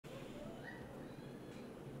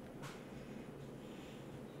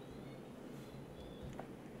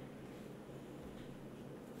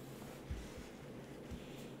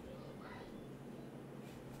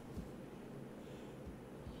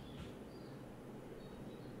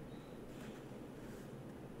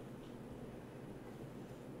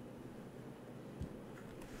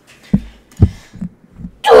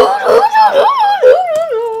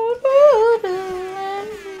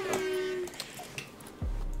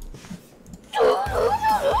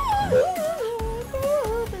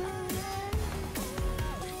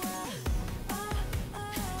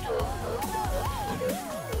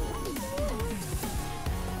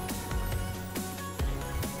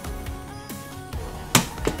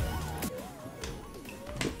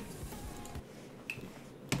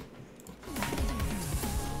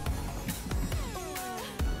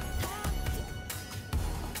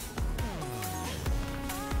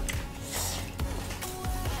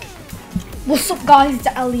What's up, guys? It's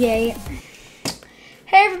LEA.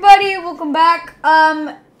 Hey everybody, welcome back.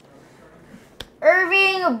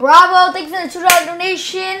 Irving, bravo, thanks for the $2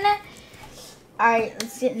 donation. Alright,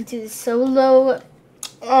 let's get into the solo.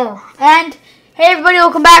 And hey everybody,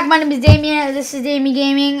 welcome back. My name is Damian. This is Damian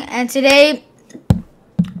Gaming, and today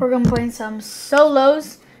we're gonna play some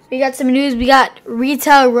solos. We got some news. We got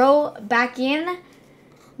Retail Row back in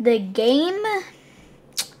the game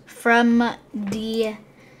from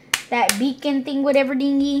that beacon thing, whatever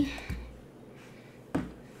dingy.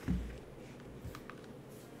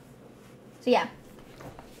 So yeah.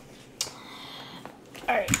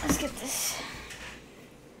 Alright, let's get this.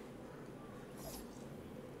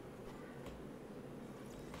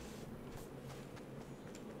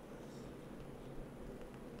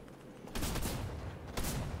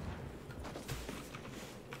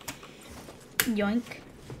 Yoink.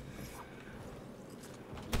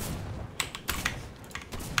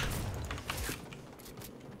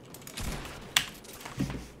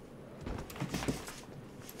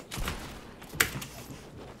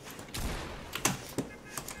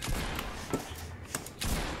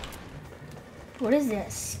 What is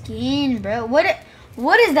that skin, bro? What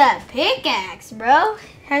is that pickaxe, bro?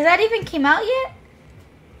 Has that even came out yet?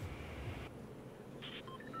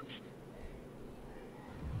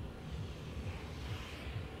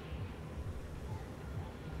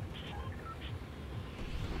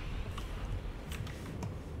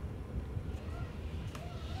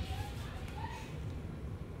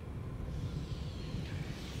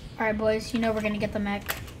 Alright, boys, you know we're gonna get the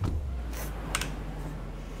mech.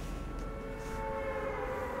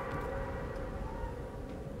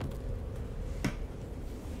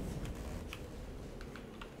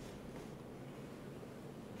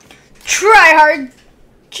 Try hard.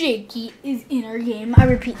 Jakey is in our game. I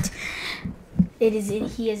repeat,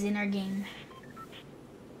 he is in our game.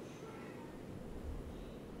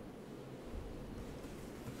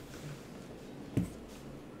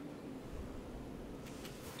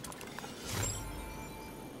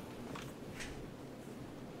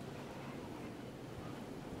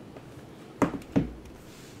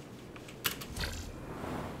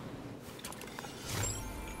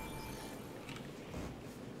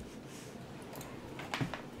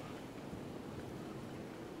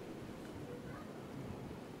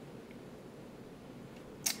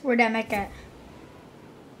 Where'd that mech at?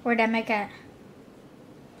 Where'd that mech at?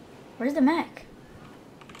 Where's the mech?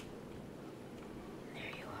 There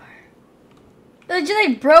you are. It just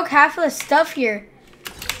like broke half of the stuff here.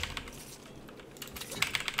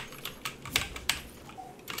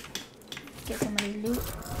 Get some of the loot.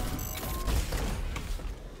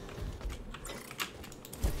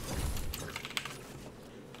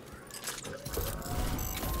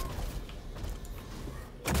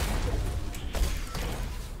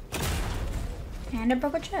 And I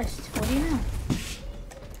broke a chest. What do you know?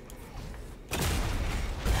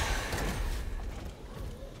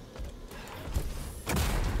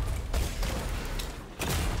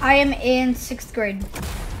 I am in 6th grade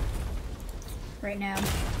right now.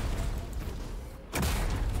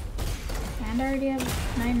 And I already have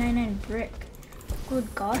 999 brick.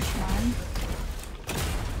 Good gosh, man.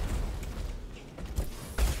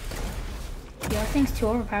 Yo, this thing's too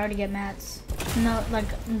overpowered to get mats. No, like,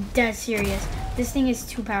 dead serious. This thing is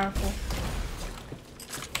too powerful.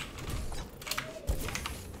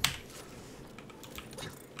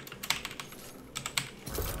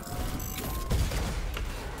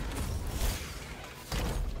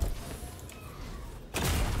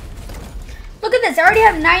 Look at this. I already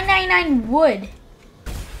have 999 wood.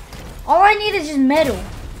 All I need is just metal.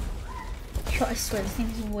 Yo, I swear, this thing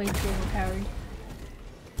is way too overpowered.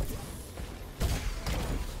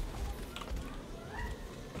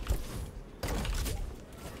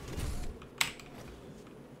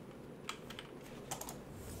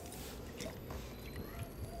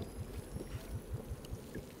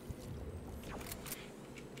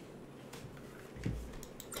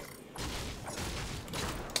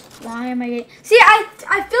 Why am I getting... See, I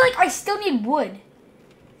feel like I still need wood.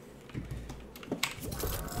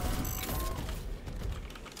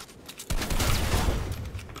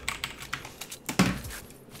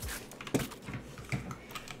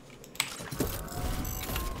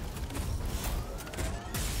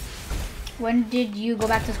 When did you go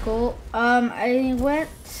back to school? I went...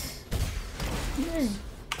 It was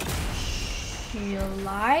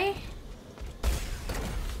July?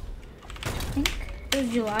 I think it was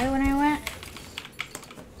July when I went.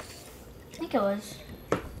 I think it was.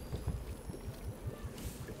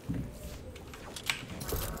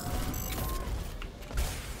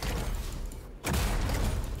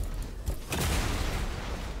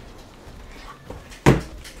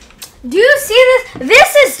 Do you see this?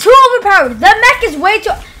 This is too overpowered. The mech is way too...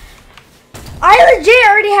 I legit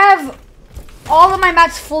already have all of my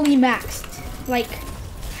mats fully maxed. Like,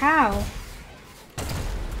 how?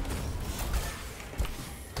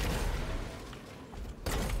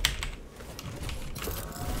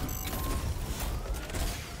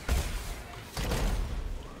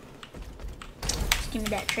 Just give me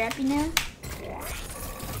that trap, you know?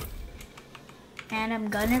 And I'm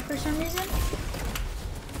gunner for some reason.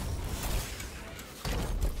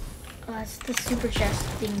 Oh, that's the super chest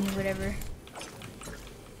thingy, whatever.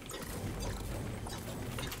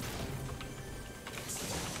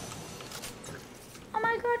 Oh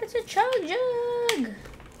my god, it's a chug jug!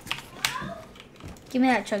 Give me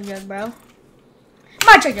that chug jug, bro.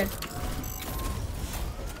 My chug jug!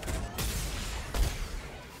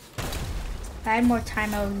 If I had more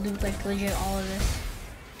time, I would loot like legit all of this.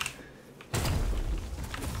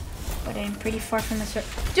 But I'm pretty far from the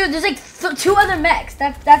circle. Dude, there's like 2 other mechs.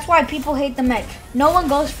 That's why people hate the mech. No one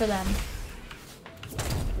goes for them.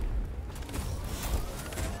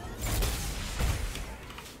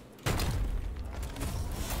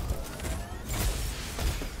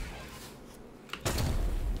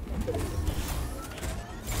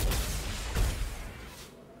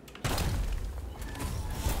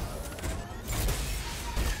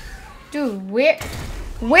 Dude, where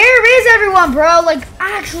is everyone, bro? Like,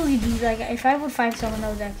 actually, dude, like, if I would find someone,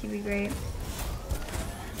 that would actually be great.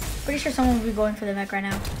 Pretty sure someone would be going for the mech right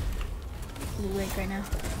now. Blue lake right now.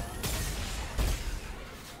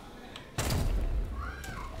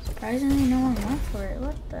 Surprisingly, no one went for it.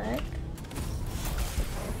 What the heck?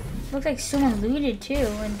 Looked like someone looted too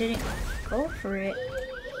and didn't go for it.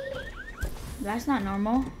 That's not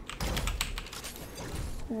normal.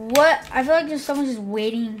 What? I feel like there's someone just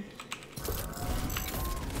waiting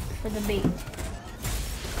for the bait.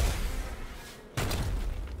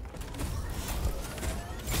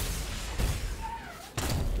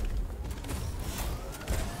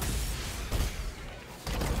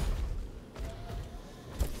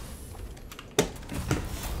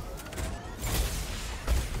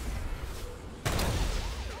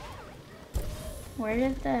 Where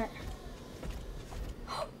did that?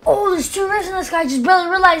 Oh, there's 2 rifts in this guy. I just barely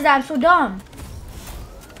realized that. I'm so dumb.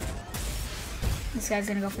 This guy's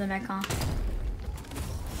gonna go for the mech, huh?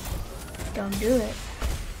 Don't do it.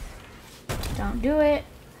 Don't do it.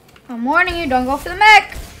 I'm warning you, don't go for the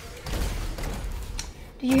mech.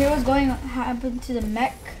 Did you hear what's going on happened to the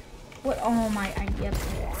mech? What? Oh my, yep.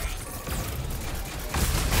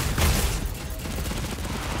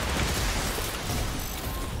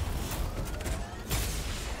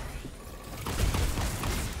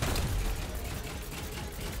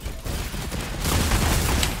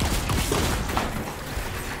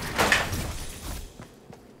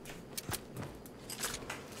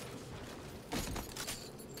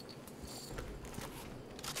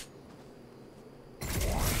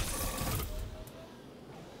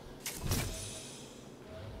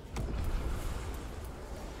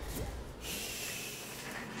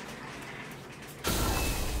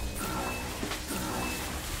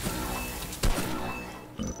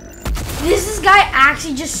 This guy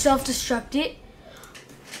actually just self-destructed.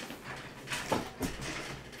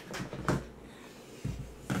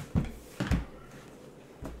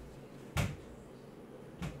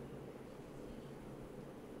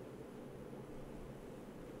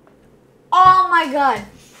 Oh my god.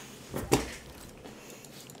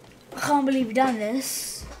 I can't believe you've done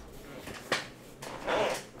this.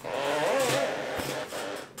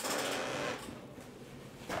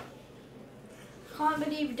 Can't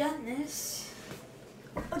believe you've done this.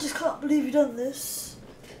 I just can't believe you've done this.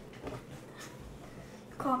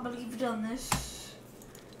 Can't believe you've done this.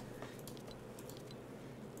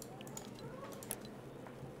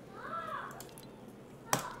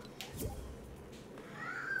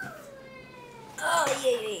 Oh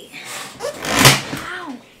yeah.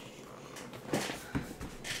 Ow.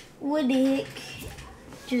 What the heck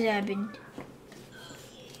just happened?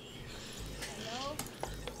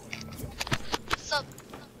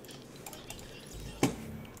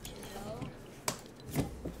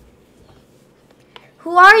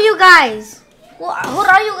 Who are you guys? Who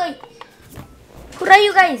are you guys? Who are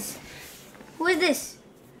you guys? Who is this?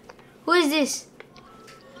 Who is this?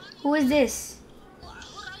 Who is this?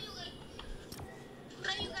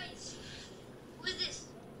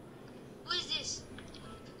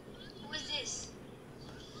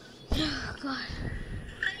 Oh God.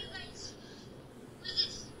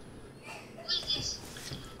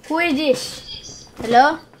 Who is this?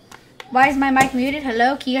 Hello? Why is my mic muted?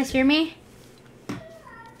 Hello? Can you guys hear me?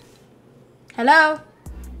 Hello?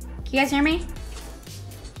 Can you guys hear me?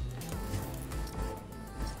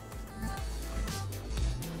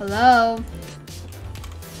 Hello?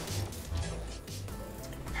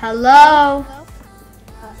 Hello?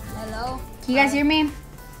 Hello? Can you guys hear me?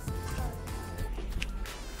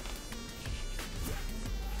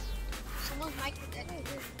 Someone's mic is dead.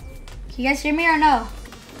 Can you guys hear me or no?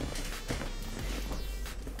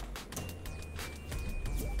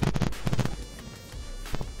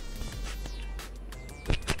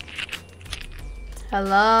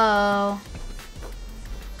 Hello?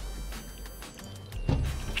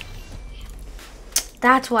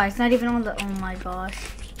 That's why it's not even on the. Oh my gosh.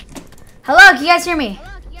 Hello? Can you guys hear me?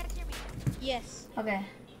 Yes. Okay.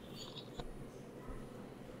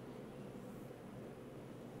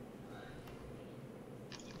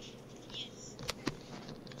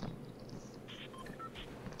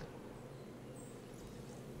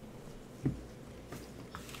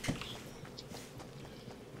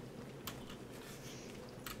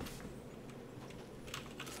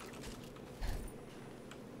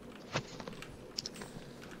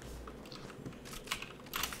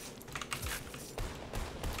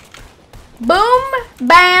 Boom,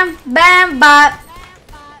 bam, bam, bop.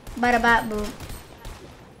 Bada bop, boom.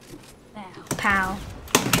 Pow.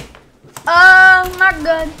 Oh, not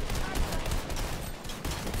good.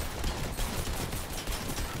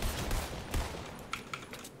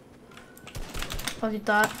 What you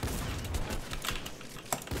thought?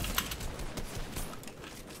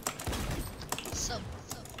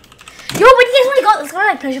 Yo, but you guys want to go? Let's go to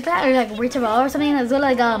like Pleasure Plat or like Rita Roll or something. Let's go to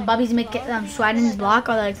like Bobby's Make Swagden's Block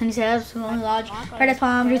or like Sunny Setups, Lonely Lodge, Paradise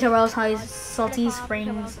Palm, Rita Rolls, Salty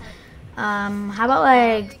Springs. How about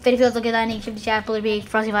like Fitty Fields, Look at That, Shifty Shaft, Bully Beach,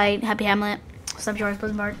 Frosty Fight, Happy Hamlet, Sub Shores,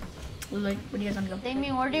 Pleasant Park. Like, where do you guys want to go?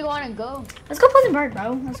 Damian, where do you want to go? Let's go Pleasant Park,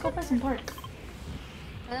 bro. Let's go Pleasant Park.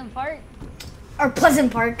 Pleasant Park? Or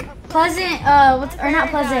Pleasant Park. Pleasant, what's, or not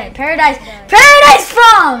Pleasant. Paradise. Paradise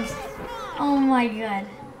Palms! Oh my god.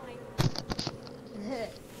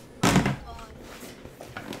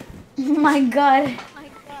 Oh my god.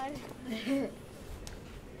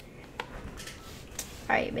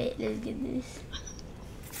 Alright, wait, let's get this.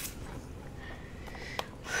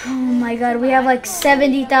 Oh my god, we have like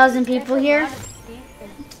 70,000 people here.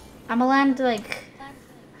 I'm gonna land like,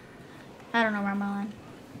 I don't know where I'm gonna land.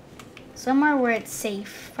 Somewhere where it's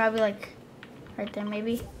safe. Probably like right there,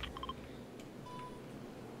 maybe.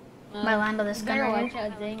 Might land on this gun right Watch here.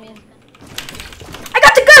 out, Damian. I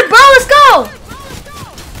got the gun, bro! Let's go!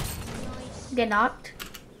 Get knocked.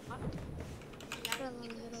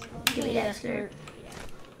 Give me that, sir.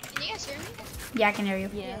 Can you guys hear me? Yeah, I can hear you.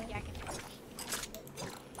 Yeah.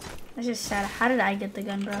 That's just sad. How did I get the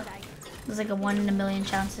gun, bro? There's like a 1 in a million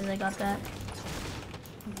chances I got that.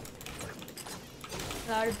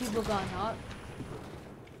 A lot of people got knocked.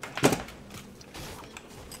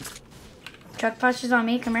 Truck punches on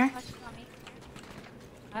me. Come here.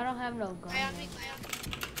 I don't have no gun.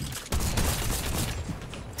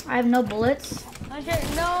 I have no bullets. I said,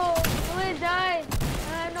 no, I'm gonna die. I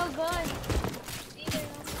have no gun.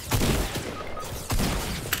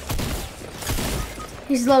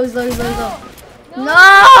 He's low. He's low. He's low. He's low. No! No!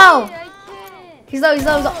 I couldn't. He's low. He's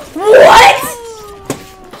low. He's low. What?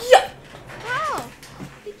 Yeah. How?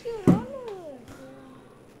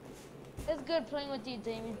 It's good playing with you,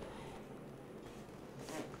 Damian.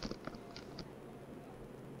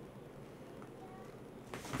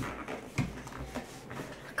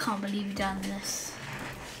 I can't believe you've done this.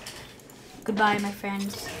 Goodbye, my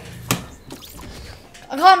friend.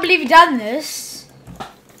 I can't believe you've done this.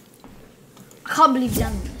 I can't believe you've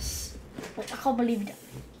done this. I can't believe you've done.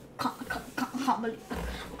 I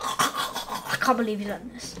can't believe you've done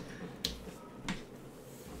this.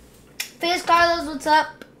 Face Carlos, what's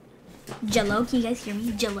up? Jello, can you guys hear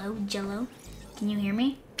me? Jello, Jello. Can you hear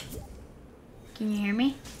me? Can you hear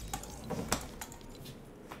me?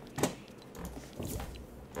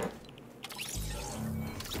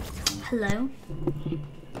 Hello?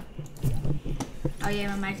 Oh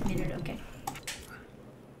yeah, my mic's muted, okay.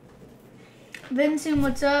 Vincent,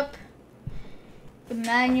 what's up?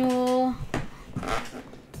 Emmanuel.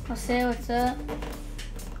 Jose, what's up?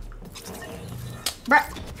 Bruh.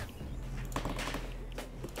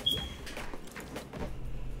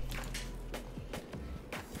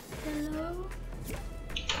 Hello?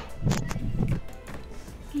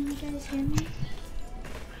 Can you guys hear me?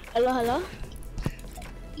 Hello, hello?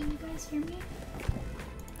 Can you guys hear me?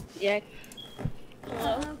 Yeah.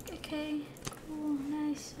 Hello? Okay. Cool,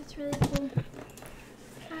 nice. That's really cool.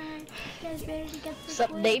 Alright, you guys ready to get this What's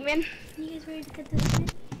up, win? Damian? You guys ready to get this win?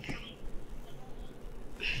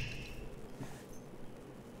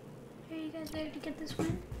 Are you guys ready to get this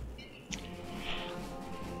win?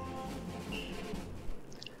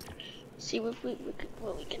 see what we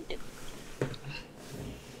can do.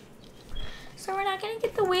 So we're not gonna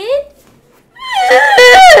get the win?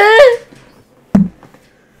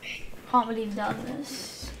 Can't believe I've done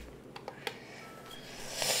this.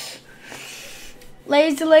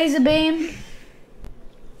 Laser beam.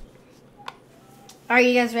 Are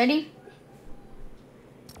you guys ready?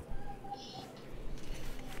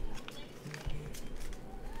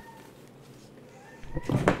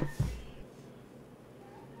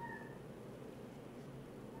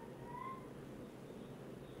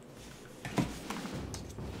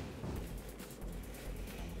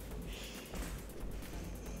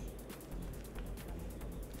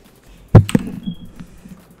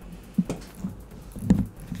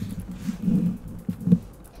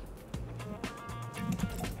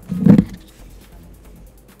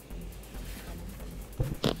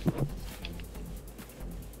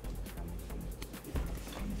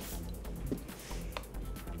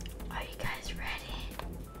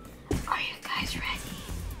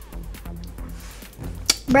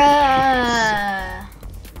 Bruh.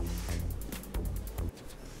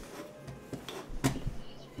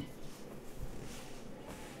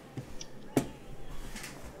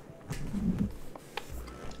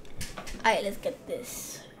 Alright, let's get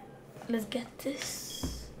this. Let's get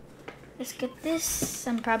this.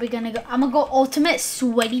 I'm probably gonna go. I'm gonna go ultimate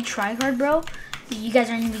sweaty tryhard, bro. You guys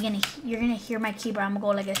aren't even gonna. You're gonna hear my keyboard. I'm gonna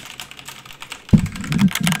go like this.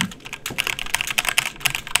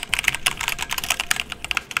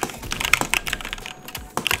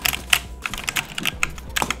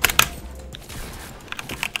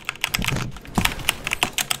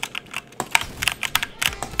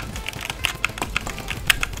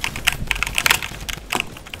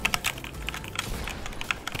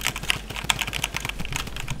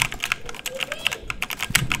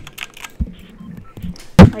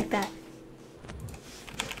 Like that.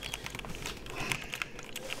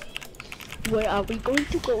 Where are we going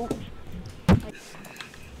to go?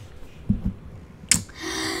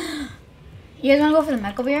 You guys wanna go for the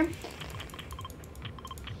mech over here?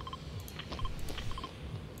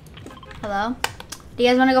 Hello? Do you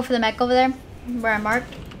guys wanna go for the mech over there? Where I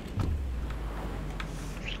marked?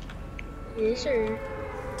 Yes, sir.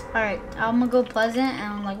 Alright, I'm gonna go pleasant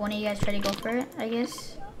and like one of you guys try to go for it, I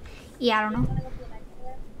guess. Yeah, I don't know.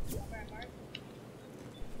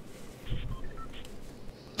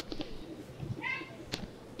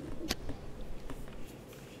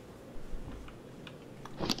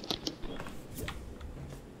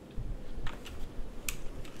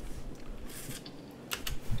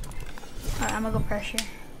 Alright, I'm gonna go pressure.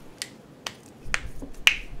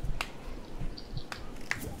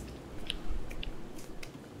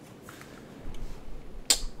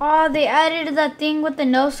 Oh, they added that thing with the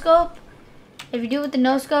no scope. If you do it with the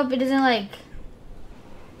no scope, it doesn't like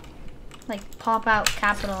pop out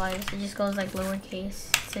capitalized. It just goes like lowercase.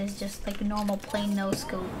 It says just like a normal plain no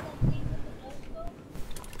scope.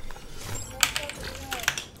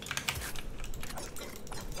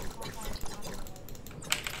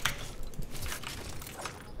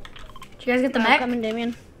 Did you guys get the mech? Coming,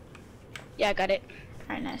 Damian. Yeah, I got it.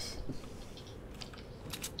 Alright, nice.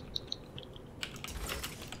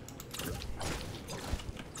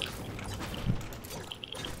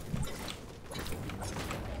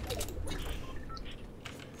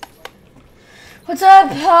 What's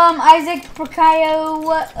up, Isaac, Porcayo,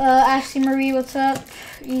 Ashley Marie, what's up?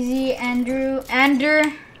 Easy, Ander.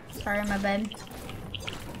 Sorry, my bad.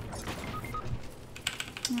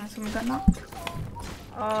 Oh, someone got knocked.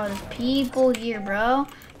 Oh, there's people here, bro.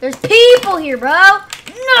 There's people here, bro.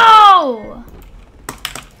 No!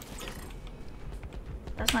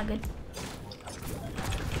 That's not good.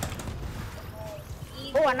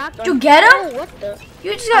 Oh, I knocked him. Did you get him? Oh, what the?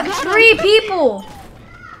 You just got 3 people.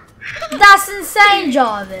 That's insane,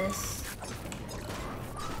 Jarvis.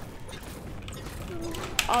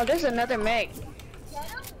 Oh, there's another mech.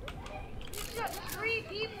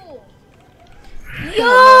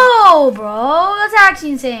 Yo, bro, that's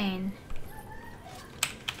actually insane.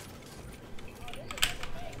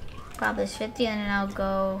 Grab this 50 and then I'll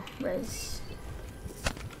go res.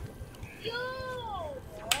 Yo,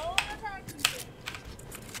 bro,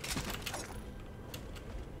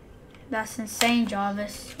 that's insane,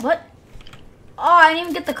 Jarvis. What? Oh, I didn't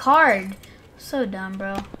even get the card. So dumb,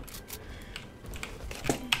 bro.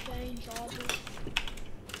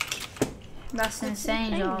 That's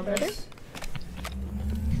insane, Jarvis.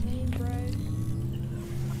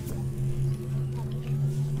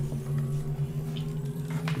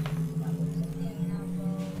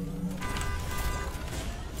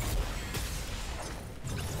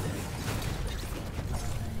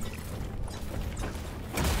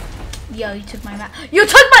 Yo, you took my map. You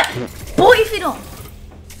took my. Boy, if you don't.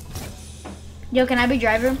 Yo, can I be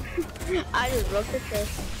driver? I just broke the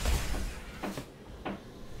chest.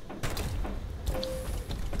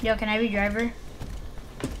 Yo, can I be driver?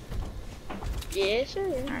 Yeah, sure.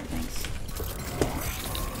 Alright, thanks.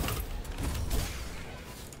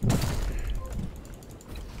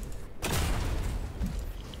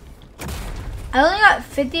 I only got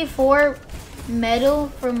 54 metal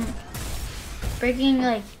from breaking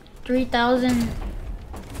like 3,000.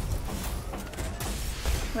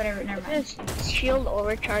 Whatever, never mind. This shield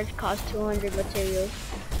overcharge costs 200 materials.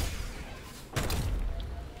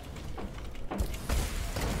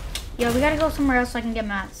 Yo, we gotta go somewhere else so I can get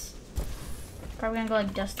mats. Probably gonna go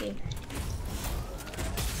like Dusty.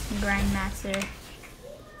 Grind mats there.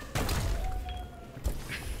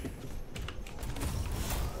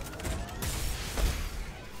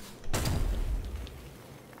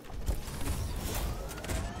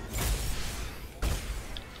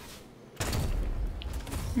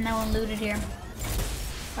 No one looted here.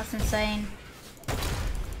 That's insane.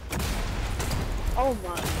 Oh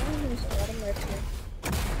my, there's a lot of merch here.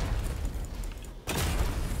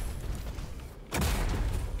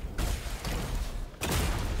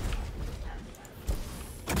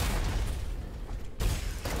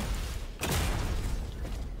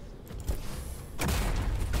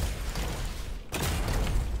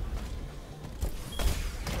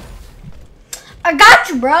 I got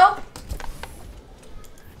you, bro.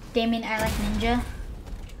 Damian, I like ninja.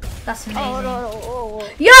 That's amazing. Oh.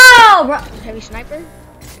 Yo, bro. Heavy sniper?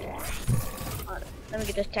 Let me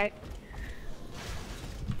get this tag.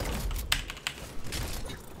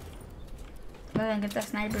 I'm gonna get that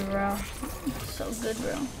sniper, bro. So good,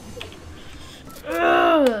 bro.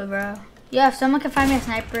 Ugh, bro. Yeah, if someone can find me a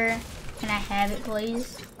sniper, can I have it,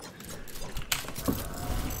 please?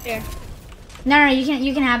 Here. No,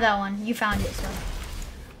 you can have that one. You found it, so.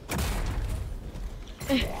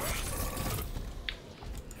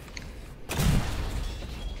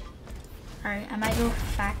 Alright, I might go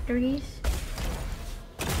factories.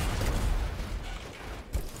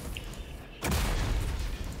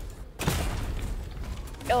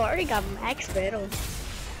 Oh, I already got max metal.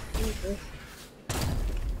 Jesus.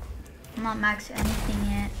 I'm not max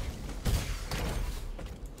anything yet.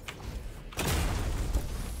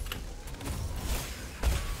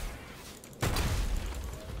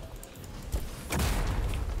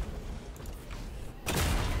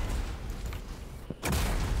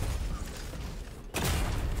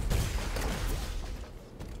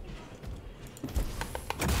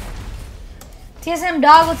 TSM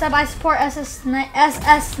Dog, what's up? I support SS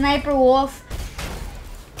Sniper Wolf.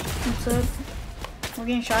 What's up? We're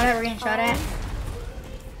getting shot at,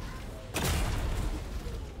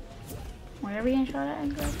 Where are we getting shot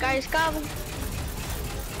at? Guys, come.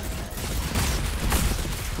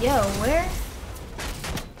 Yo, where?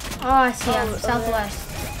 Oh, I see him. Oh,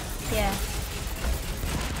 Southwest. Yeah.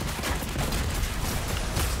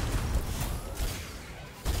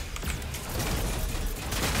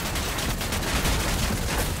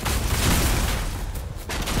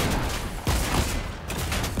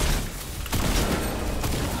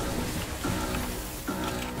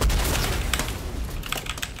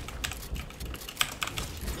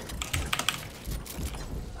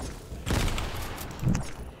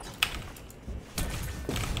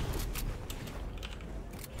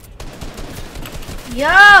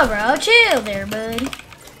 Yo, bro, chill there, buddy.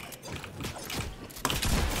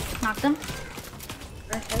 Knocked him.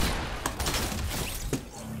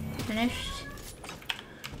 Finished.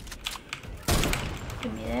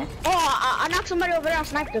 Give me that. Oh, I knocked somebody over there. I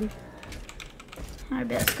sniped him. Alright,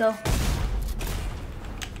 let's go.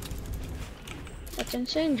 That's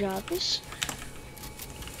insane, Jarvis.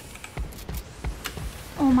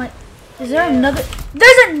 Oh my. Is there another?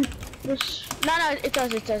 There's a. No, it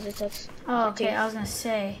does. Oh, okay, I was gonna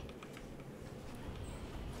say.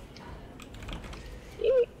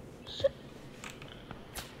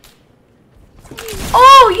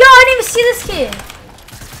 Oh, yo, I didn't even see this kid.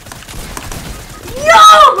 Yo,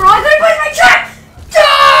 bro, I couldn't place my trap.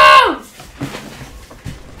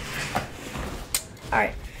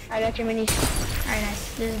 Alright. I got your minis. Alright, nice.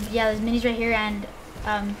 There's minis right here and,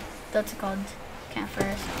 what's it called?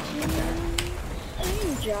 Campfire.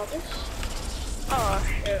 Jarvis. Oh,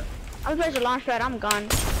 shit. I'm supposed to launch pad. I'm gone.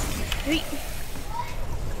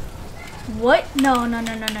 What? No.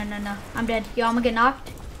 I'm dead. Yo, I'm gonna get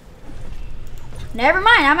knocked. Never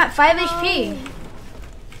mind. I'm at 5 HP.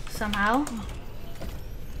 Somehow.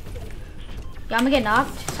 Yo, I'm gonna get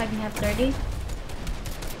knocked so I can have 30.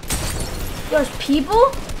 There's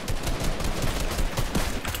people?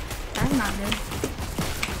 That's not good.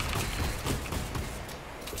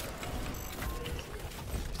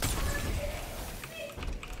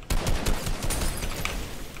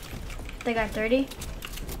 they got 30.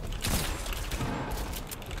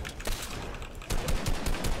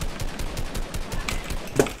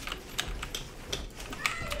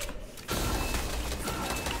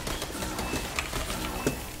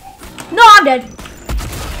 No, I'm dead.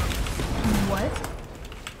 What?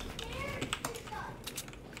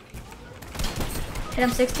 Hit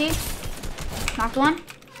him 60. Knocked one.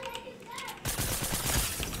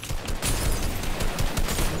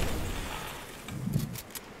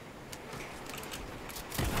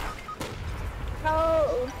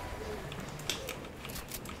 No.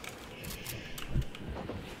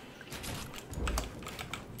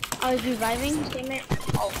 I was reviving. Damn it.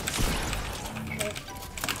 Oh. Okay.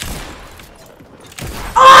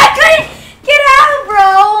 Oh, I couldn't get out, bro.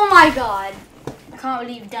 Oh my god. I can't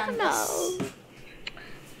believe you've done No. this.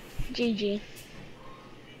 GG.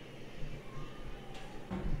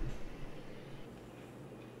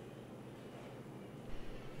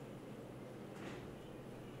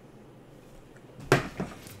 I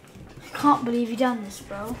can't believe you've done this,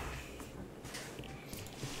 bro.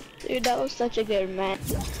 Dude, that was such a good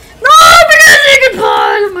match. No, I'm gonna say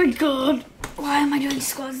goodbye. Oh my god. Why am I doing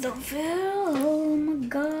squads don't fail? Oh my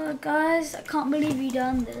god, guys. I can't believe you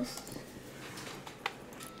done this.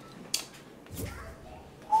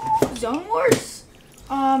 Zone Wars?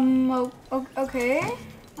 Okay.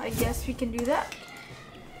 I guess we can do that.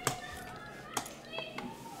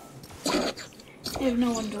 If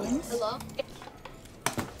no one joins. Hello?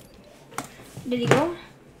 Did he go?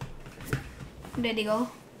 Did he go?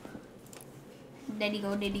 Did he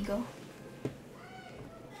go? Did he go?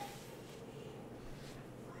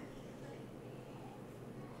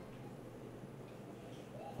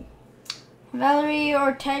 Valerie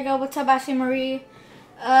Ortega, what's up, Ashley Marie?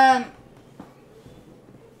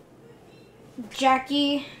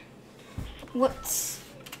 Jackie, what's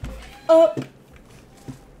up?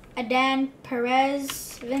 Adan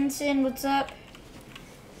Perez, Vincent, what's up?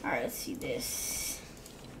 Alright, let's see this.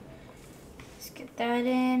 Let's get that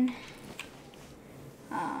in.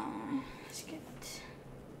 Let's get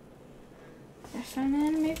this one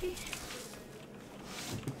in, maybe?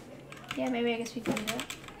 Yeah, maybe I guess we can do that.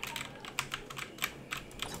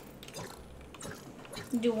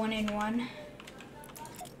 Do 1 in 1.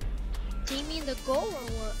 Damian the goal or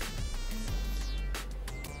what?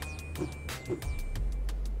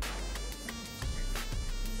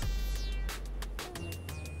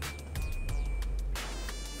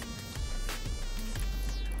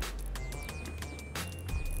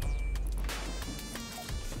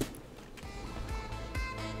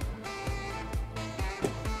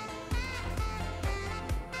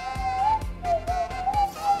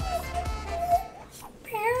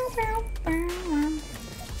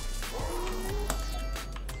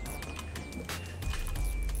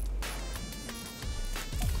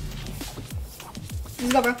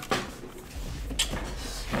 Let's go, bro.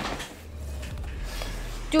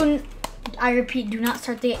 I repeat, do not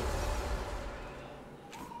start the...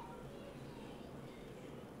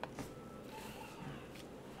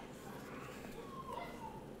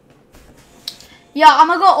 Yeah, I'm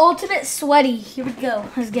gonna go ultimate sweaty. Here we go.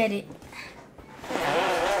 Let's get it.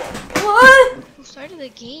 What? Who started the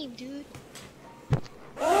game, dude?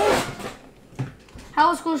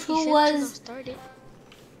 How school was started.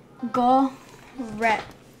 go rep.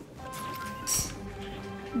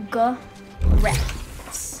 Go rep.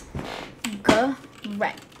 Go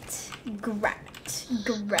rep. Grat.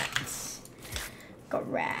 Grat.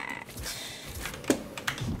 Grat.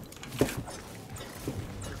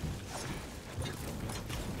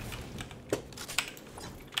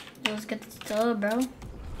 Let's get this still, bro.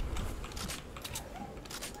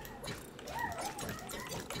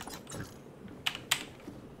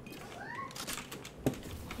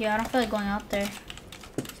 Yeah, I don't feel like going out there.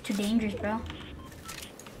 It's too dangerous, bro.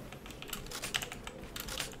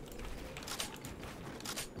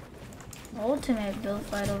 Ultimate build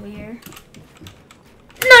fight over here.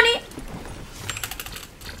 Nani?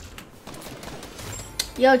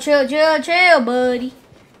 Yo, chill, chill, chill, buddy.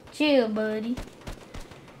 Chill, buddy.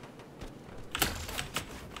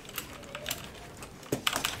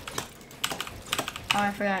 Oh,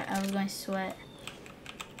 I forgot. I was going to sweat.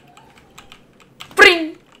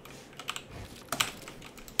 Bring.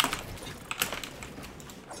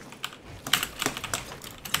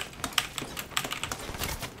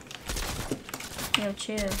 Yo,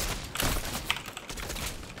 chill.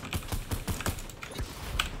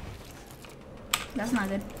 That's not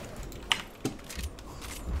good.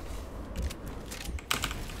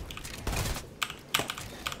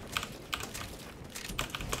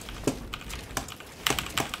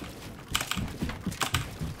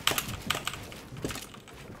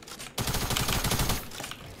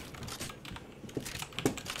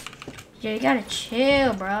 Yo, you gotta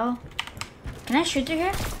chill, bro. Can I shoot through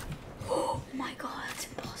here? Oh my god, it's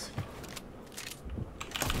impossible.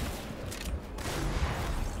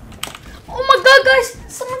 Oh my god, guys!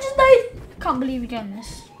 Someone just died! I can't believe you done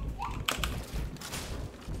this.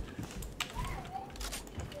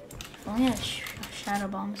 If only I had shadow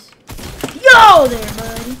bombs. Yo there,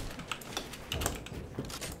 buddy!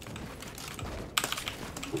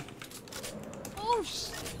 Oh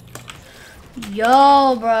shit.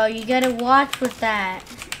 Yo, bro, you gotta watch with that.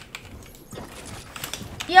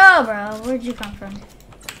 Yo, bro, where'd you come from?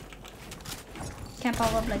 Can't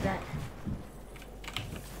pop up like that.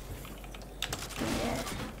 Yeah.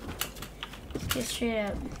 Let's get straight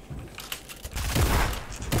up.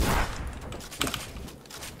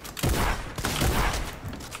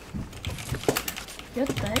 What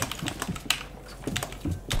the heck?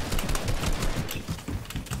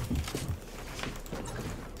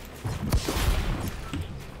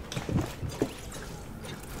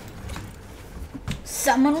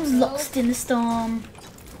 Someone was lost in the storm.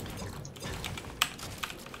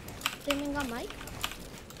 Damian got mic?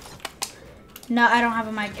 No, I don't have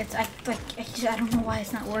a mic. It's I don't know why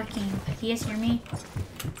it's not working. Can you guys hear me?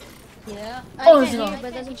 Yeah. Oh, I it's can't hear on. it, but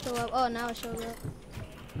it doesn't show up. Oh, now it shows up.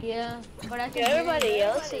 Yeah. But I can Everybody hear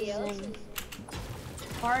else is in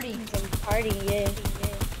party. party, yeah.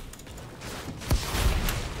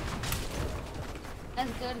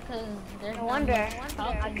 That's good because there's No wonder. I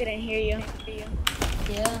talking. couldn't hear you.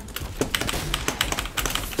 Yeah.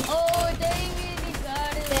 Oh, Damian, he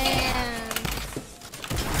got it. Damn.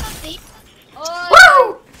 Oh,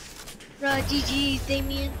 Woo! Bro, GG,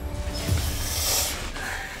 Damian.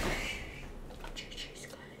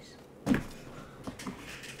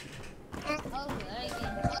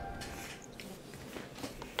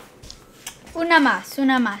 Una más,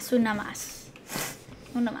 una más, una más.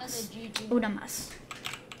 Una más. Una más.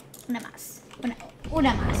 Una más.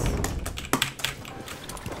 Una más.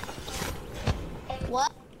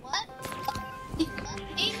 What?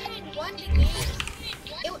 Damian won the game.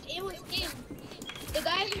 It was him. The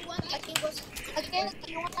guy who won, I think, was against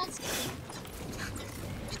the one.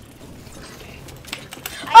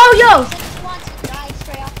 Oh, yo! I just want to die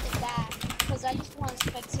straight off the bat because I just want to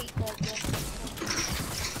spectate the game.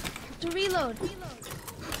 To reload.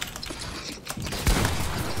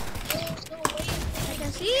 I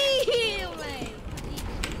can see you, man.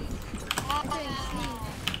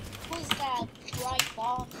 Who's that bright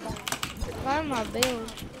bomb? I'm my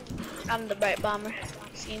build. I'm the bright bomber.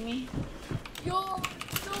 See me?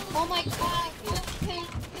 Oh my god. Okay.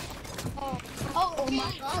 Oh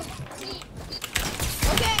my god.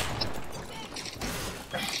 Okay.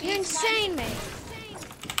 You're insane, man.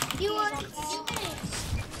 You are insane.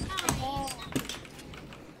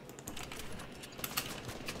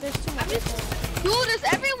 There's too much. dude, there's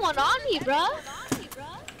everyone on me, bro.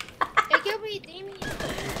 It could be Damian.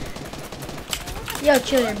 Yo,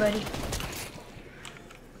 chill there, buddy.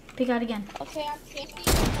 Pick out again. Okay, I'm taking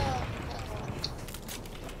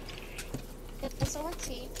it's on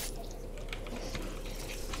team.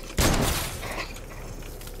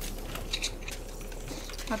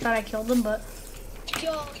 I thought I killed him, but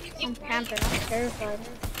Yo, I'm camping. I'm terrified.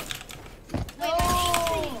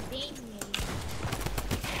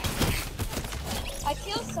 I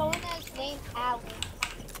killed someone that's named Alex.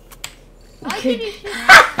 okay.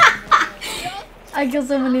 I killed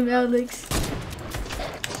someone named Alex.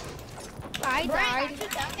 I died.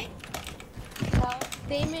 No.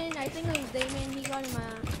 Damon, I think it was Damon. He got in my.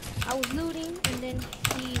 I was looting and then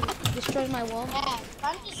he destroyed my wall. Yeah,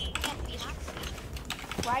 I'm just camping.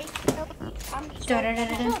 Right? I'm just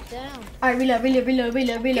Da-da-da-da-da. Down. Alright, reload.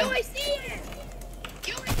 Yo, I see it!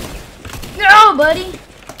 No, buddy.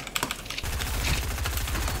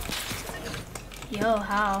 Yo,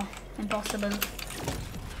 how? Impossible.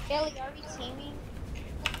 Ellie, are we teaming?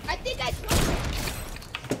 I think I told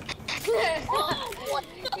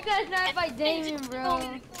you guys not by Damian,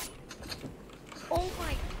 bro. Oh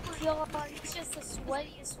my god, it's just the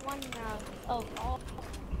sweatiest one now. Oh, all.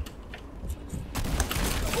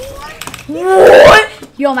 What?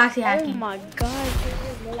 Yo, I'm actually Oh hacking. my god.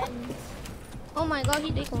 Oh my god,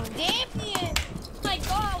 he did go. Damian! Oh my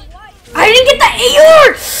god, what? I didn't get the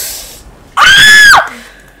AR! Ah!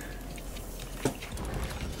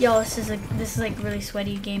 Yo, this is like really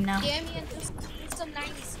sweaty game now. Damian, just some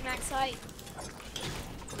 90 smack side.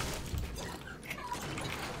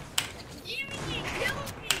 Damian, kill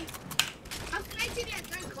me! I'm connected at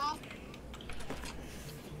third call.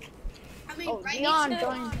 I mean, Oh, right Dion next to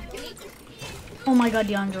joined. Oh my god,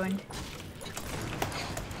 Dion joined.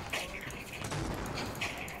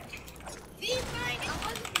 See, fine, I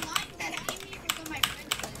wasn't lying that Damian was on my friend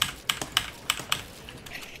list.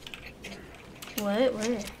 What?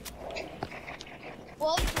 Where?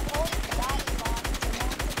 Well, you can always die a lot, and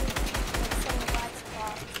then someone dies a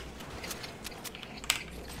lot.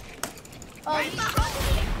 Oh, he's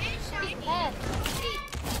dead.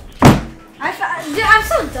 Dude, I'm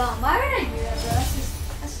so dumb. Why would I do that, bro?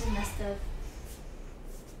 That's just messed up.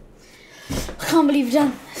 I can't believe I've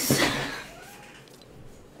done this.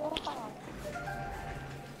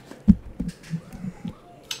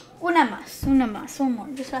 Una más, one more.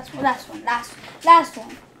 Just last one.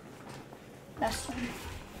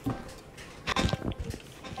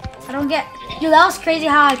 I don't get. Yo, that was crazy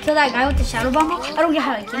how I killed that guy with the shadow bomb. I don't get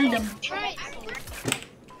how I killed him.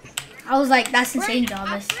 I was like, that's insane,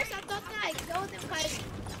 Jarvis. At first, I thought that I killed him because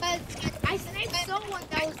I sniped someone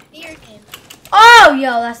that was near him. Oh,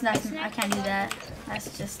 yo, that's I can't do that.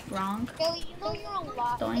 That's just wrong. Billy, you know you're on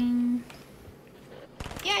live. Doing.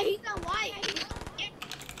 Yeah, he's on live.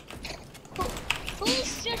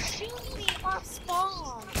 Who's just shooting me off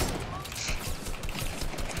spawn?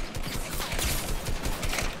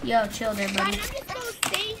 Yo, chill there, Fine, buddy. I'm just gonna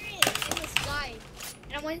stay in the sky.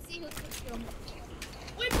 And I want to see who's gonna kill me.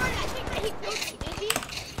 Wait, Brian, I think that he killed me, did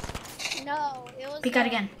he? No, it was... Peek out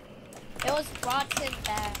again. It was rotten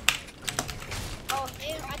bad. Oh,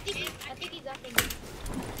 man, I think he's up in here.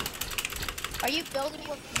 Are you building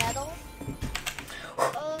with metal? I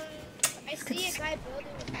see a guy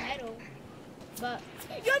building with metal. But...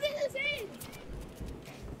 Yo, this is it!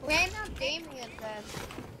 Random Damian then.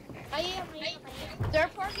 I am.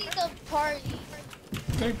 Third party the party.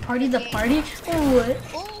 Third party the party? What?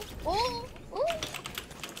 Ooh.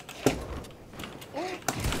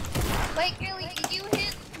 Wait, really, did you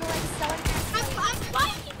hit like 7? I'm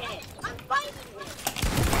fighting it!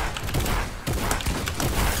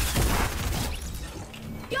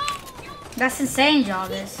 Yo! That's insane,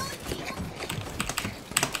 Jarvis.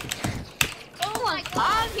 Oh my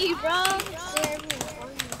god, me, bro!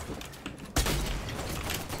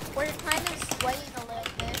 We're kind of sweating a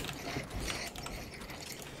little bit.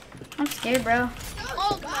 I'm scared, bro.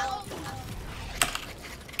 Oh no!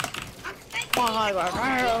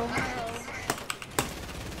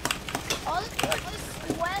 All this people is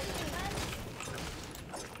sweating.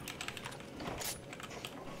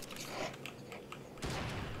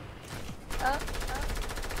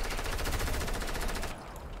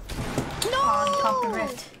 No! On top of the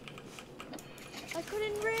rift. I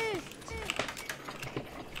couldn't rift.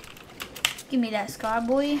 Give me that scar,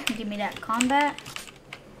 boy. Give me that combat.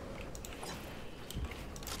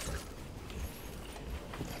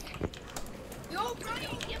 Yo,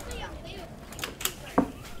 Brian, give me a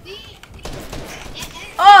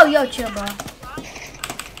Oh, yo, chill, bro.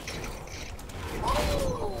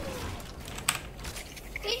 Oh!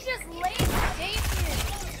 He just laid Damian.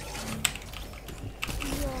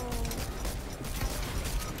 Yo.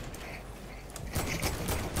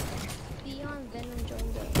 Beyond Venom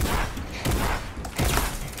joined us.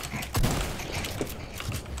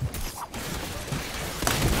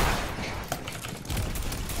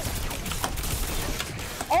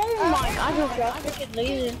 Oh my god, you got freaking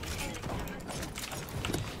laser.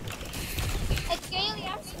 Hey, Kaylee,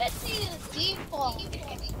 I'm expecting a default.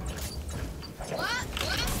 What?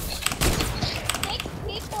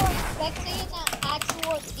 People are expecting an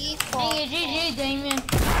actual default. Hey, GG, Damian.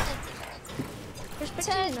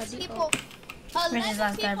 People, Where's his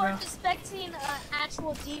last guy, people bro? are expecting an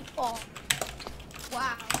actual default.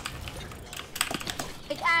 Wow.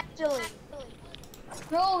 Like, actually.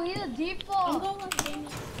 Bro, he's a default.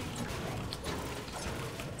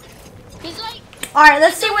 He's like, Alright,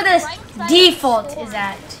 let's see where this default is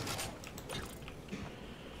at.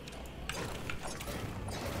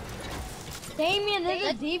 Damian, there's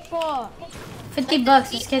a default. 50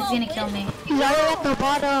 bucks, this kid's gonna kill me. He's already at the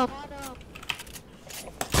bottom.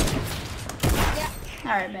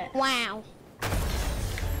 Alright, bet. Wow.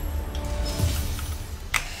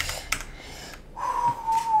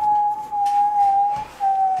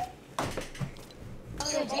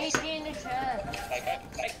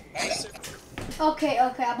 Okay,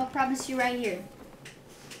 I'm gonna promise you right here.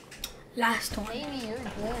 Last one. Damian, you're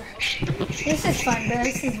good. This is fun, bro.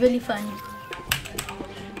 This is really fun.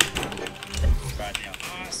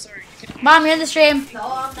 Mom, you're in the stream. No,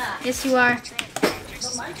 I'm not. Yes, you are. The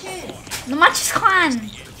Munchies. The Munchies clan.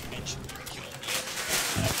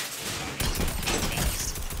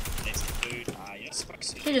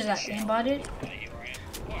 He just got aimbotted.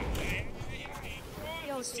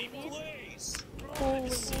 yo, Damian.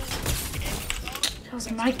 That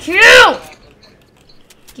was my kill!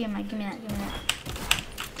 Give me that.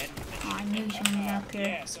 Oh, I knew you should have up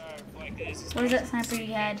here. What was that sniper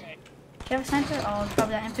you had? Do you have a sniper? Oh, it's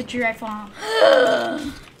probably that infantry rifle.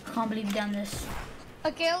 Can't believe you done this.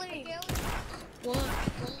 Kelly. What?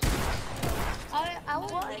 I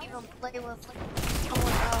wouldn't even play with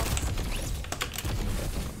someone else.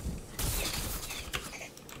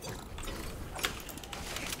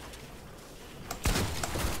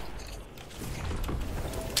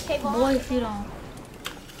 Okay, Boy, if you don't.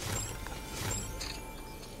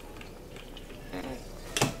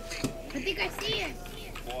 I think I see it.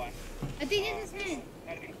 Why? I think it's his hand.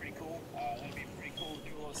 That'd be pretty cool. That'd be pretty cool.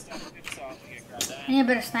 Do a little stuff with it, so I can get grab that. I need a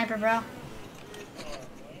better sniper, bro.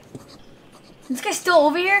 This guy's still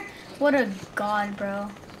over here? What a god, bro.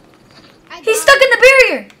 He's stuck in the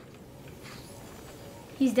barrier!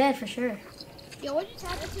 He's dead for sure. Yo, what just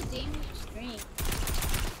happened to Damian's screen?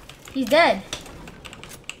 He's dead.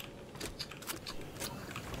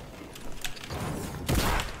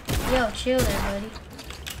 Yo, chill there, buddy.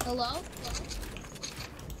 Hello?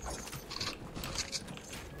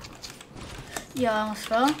 Yo, I almost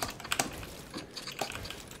fell.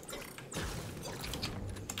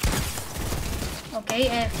 Okay,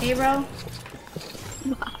 AFK, bro.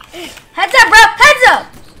 Heads up, bro! Heads up!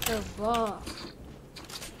 The ball.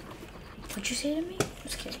 What'd you say to me?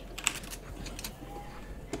 Just kidding.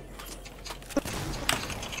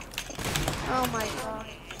 Oh my god.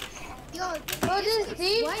 Yo, this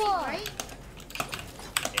deep right?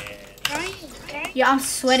 Yo, I'm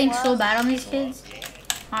sweating so bad on these kids.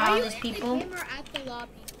 Are On you these in people. the game or at the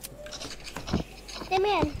lobby?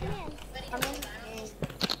 Damian.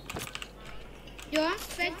 Yo, I'm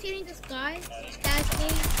spectating this guy that's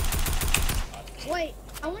game. Wait,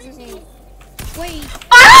 I want to see. Wait,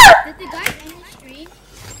 Ah! did the guy end the stream?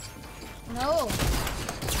 No.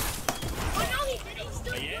 Oh no, he didn't. He's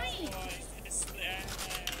still playing.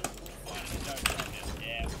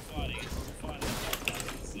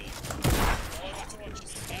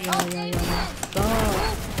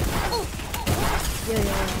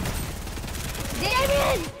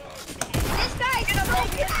 Damian! This guy's so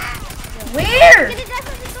bad! Where?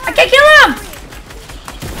 I can't kill him!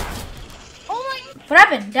 Oh my... What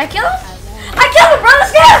happened? Did I kill him? I killed him, bro!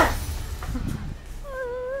 Let's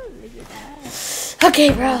go! Okay,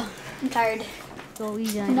 bro. I'm tired. So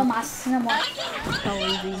easy. No mas, no more. So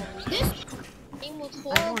easy. This game was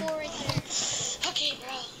horrible right there. Okay,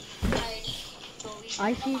 bro. Tired. So easy.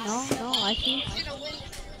 I see. No, I see.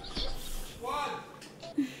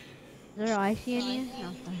 Is there icy in here?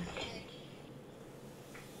 No.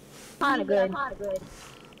 Kinda good.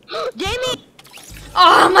 Jamie!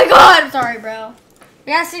 Oh my god! I'm sorry, bro.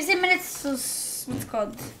 We got 60 minutes. So, what's it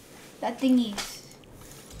called? That thingy.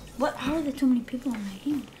 What? How are there too many people in my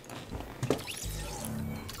game?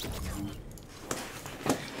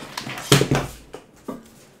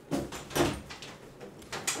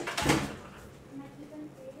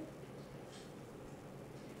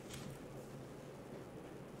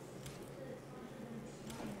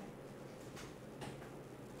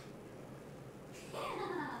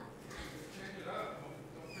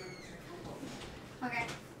 Okay.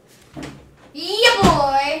 Yeah,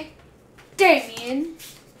 boy. Damian.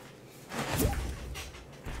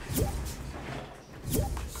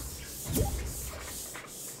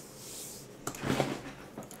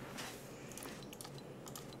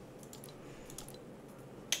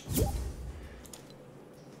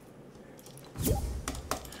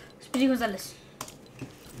 Speedy Gonzalez.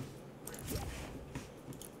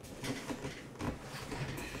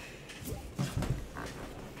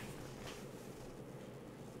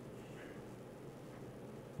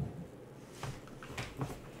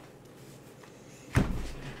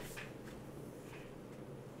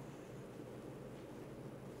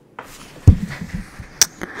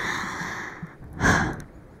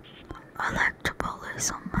 I like Chipotle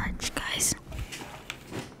so much, guys.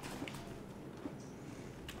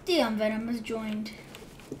 Damn, Venom has joined.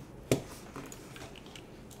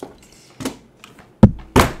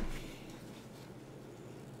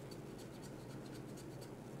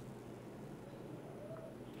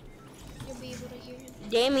 You'll be able to hear him.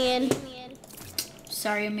 Damian.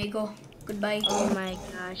 Sorry, amigo. Goodbye. Oh my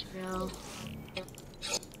gosh, bro.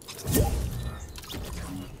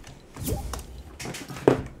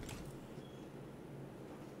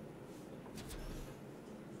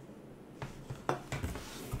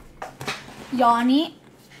 Yanni,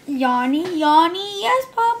 Yanni, Yanni, yes,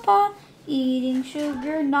 Papa. Eating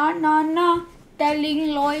sugar, na na na. Telling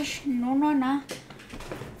Loish, no no na.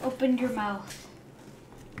 Open your mouth.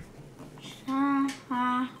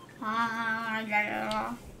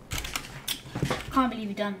 Can't believe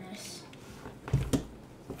you've done this.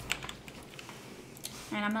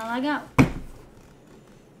 And I'm gonna lag out.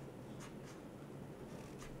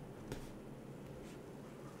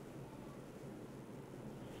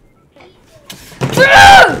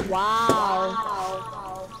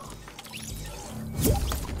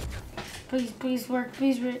 Please work.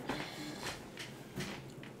 Please work.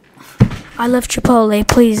 I love Chipotle.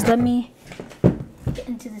 Please let me get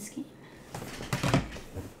into this game.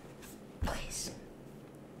 Please.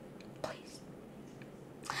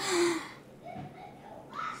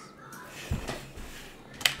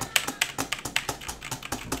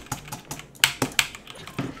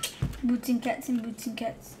 Boots and cats and boots and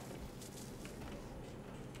cats.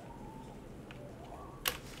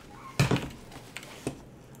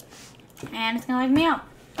 And it's gonna leave me out.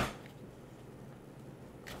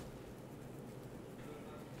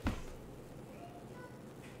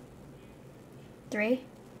 Three,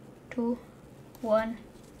 two, one,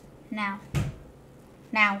 now.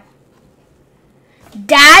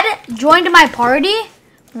 Dad joined my party?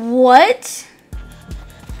 What?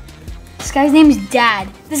 This guy's name is Dad.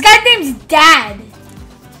 This guy's name's Dad.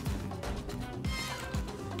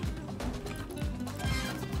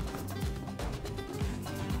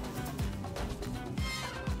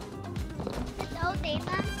 Hello,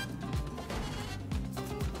 Damian.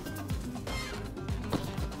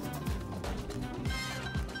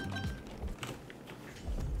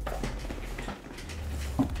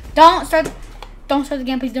 Don't start the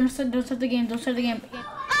game, please. Don't start the game. Don't start the game. Oh,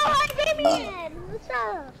 hi, Damian. What's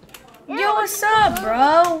up? Yo, what's up,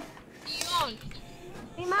 bro? Dion.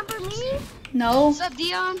 Remember me? No. What's up,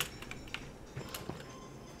 Dion?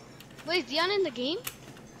 Wait, is Dion in the game?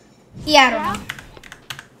 Yeah, I don't know.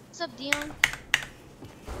 What's up, Dion?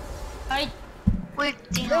 Wait,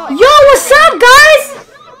 Dion. Yo, what's up, guys?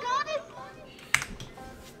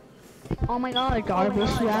 Oh my god,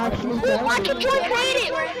 Garbus, you actually said I can join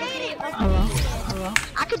creative. Hello?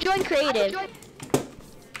 I could join creative.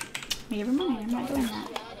 Never mind, I'm not doing that.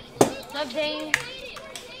 What's up, Damian?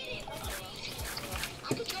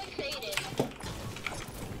 I could join creative.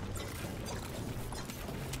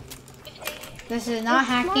 This is not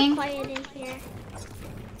hacking. Quiet in here.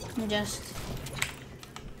 I'm just,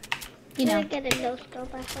 you know. Get a no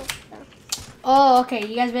scope, I hope so. Oh, okay.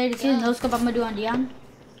 You guys ready to see the no scope I'm gonna do on Dion?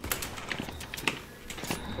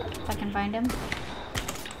 If I can find him.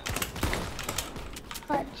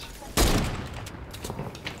 Fudge.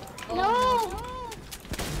 No!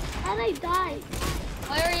 How did I die?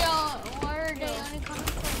 Why are they only coming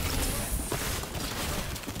from?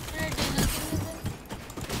 Where are they looking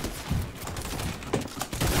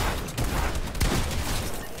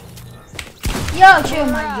at? Yo, chill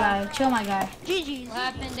my guy. Chill my guy. GG's. What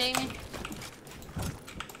happened, Damian?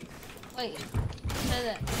 Wait, say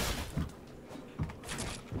that.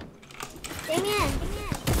 Damian.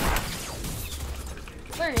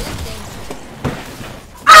 Where is Damian?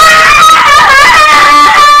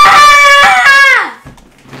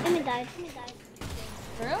 Damian died.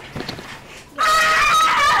 For real?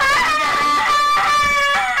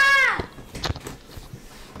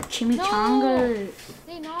 Chimichanga.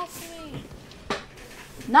 They knocked me.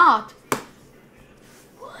 Not.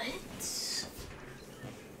 What?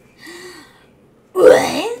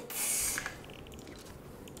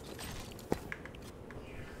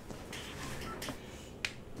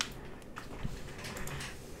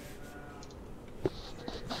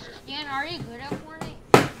 Ian, are you good at Fortnite?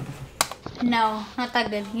 No, not that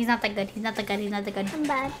good. He's not that good. He's not that good. He's not that good. I'm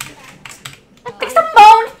bad. Fix the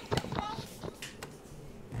bone.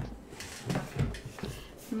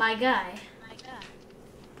 My guy.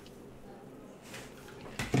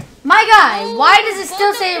 My guy. Why does it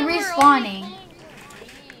still say respawning?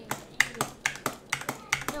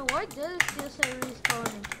 No, why does it still say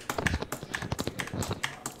respawning?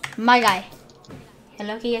 My guy.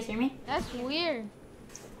 Hello, can you guys hear me? That's weird.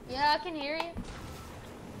 Yeah, I can hear you.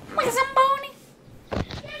 Fix the bone.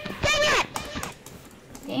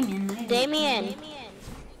 Damian. Damian.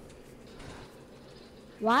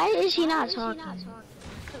 Why is he not talking?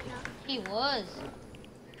 He was.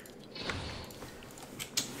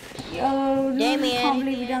 Yo, dude, I Damian. can't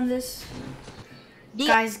believe we done this.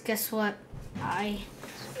 Guys, guess what? I'm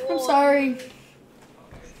sorry.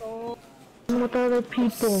 With other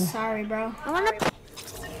people. Sorry, bro. I wanna.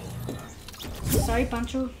 Sorry,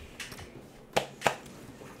 Pancho.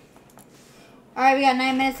 Alright, we got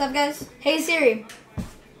 9 minutes left, guys. Hey, Siri.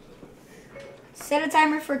 Set a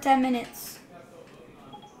timer for 10 minutes.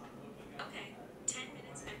 Okay, 10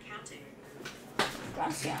 minutes and counting.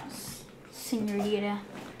 Gracias, señorita.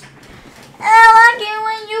 I like it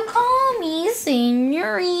when you call me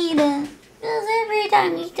señorita. Cause every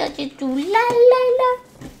time you touch it, do la la la.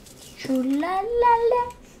 Shoo la la la.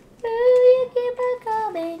 Ooh, you keep on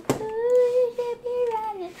coming. Ooh, you should be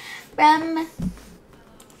running from.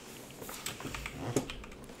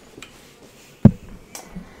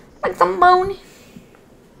 Like some bone.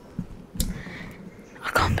 I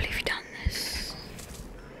can't believe you done this.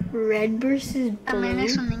 Red versus También blue.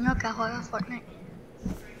 es un niño que juega Fortnite.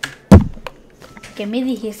 ¿Qué me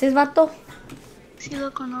dijiste, vato? Sí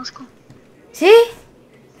lo conozco. ¿Sí?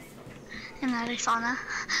 En Arizona.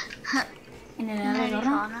 En el En Arizona.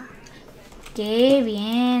 Arizona. Qué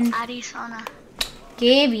bien. Arizona.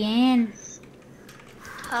 Qué bien.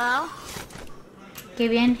 Hello? Qué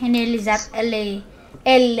bien. En el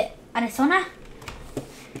Arizona.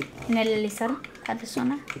 En el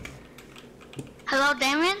Arizona. Hello,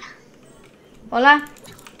 Damian? Hola.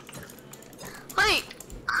 Wait.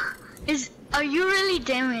 Are you really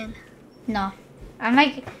Damian? No. I'm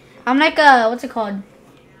like a, what's it called?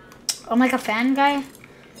 I'm like a fan guy.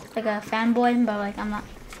 Like a fanboy, but like I'm not.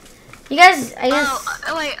 You guys, I guess.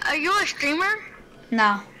 Oh, wait. Are you a streamer?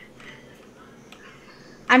 No.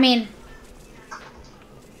 I mean,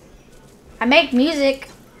 I make music.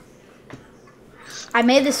 I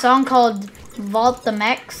made this song called Vault the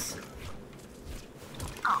Mechs.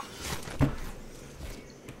 Oh.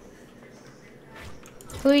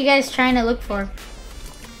 Who are you guys trying to look for?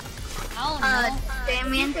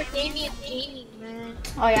 Damian. Damian Gaming, man.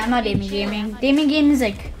 Oh yeah, I'm not Damian Gaming. Damian Gaming is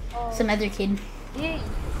like some other kid. Yeah.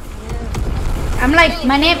 I'm like,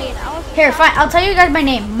 my name, here, fine, I'll tell you guys my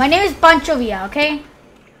name. My name is Panchovia, okay?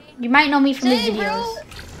 You might know me from his Hey, bro. videos.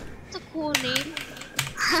 It's a cool name.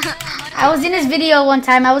 I was in his video one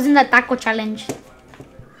time. I was in the taco challenge.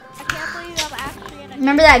 I can't believe I'm actually in a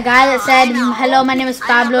Remember that guy that said, I know. hello, my name is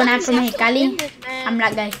Pablo and I'm from in Mexicali? this, man. I'm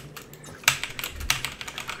that guy.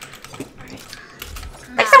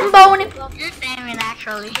 Like some bone. You're Damian,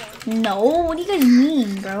 actually. No, what do you guys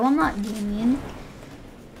mean, bro? I'm not Damien.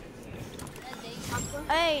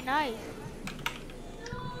 Hey, nice.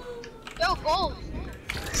 Yo, gold.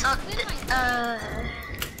 So,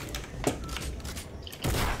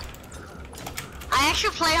 I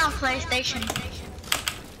actually play on PlayStation.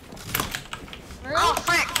 Oh,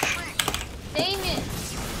 frick. Damien.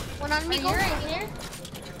 One on me, go right here.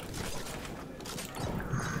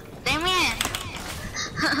 Damian.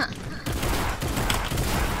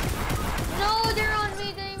 No, they're on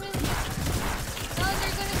me, Damien. No,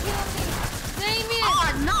 they're gonna kill me. Damien! Oh,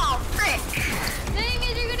 no, frick.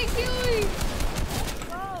 Damien, they're gonna kill me!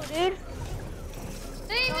 Go, dude.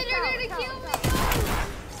 Damien, they're gonna kill me!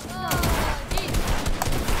 No! Oh, jeez.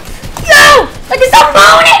 Yo! Look at some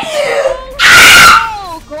bone!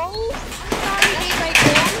 Oh, goals? Sorry, hate my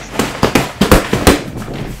goals.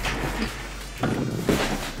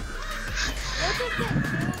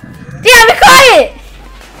 Yeah, be quiet!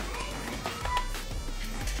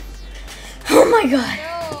 Oh my god.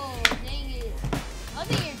 No, dang it. I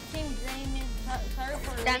think your team Damien. Sorry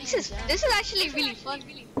for Damn, this is actually really fun.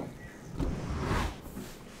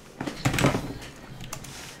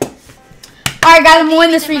 Alright guys, I'm gonna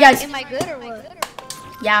win this for you guys. Am I good or what?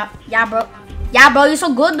 Yeah, bro. Yeah, bro, you're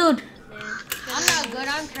so good, dude. I'm not good,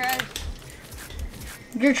 I'm trash.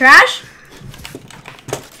 You're trash?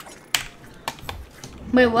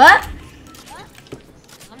 Wait, what?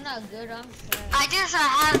 I'm not good, I'm trash. I just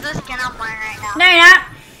have this skin on mine right now. No, you're not.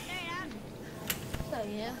 So,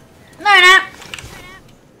 yeah. No, you're not.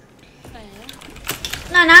 So,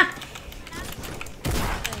 yeah. No, you're not. So,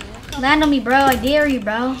 yeah. Land on me, bro. I dare you,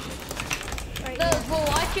 bro. Look, well,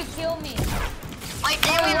 why'd you kill me? Wait,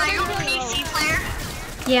 Damian, are you a PC player?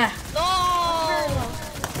 Yeah. No!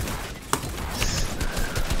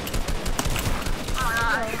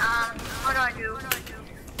 What do I do?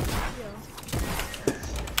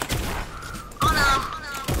 Oh no.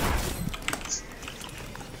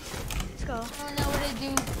 Let's go. I don't know what to do.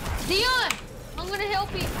 Dion! I'm gonna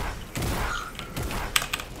help you.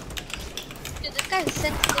 Dude, this guy's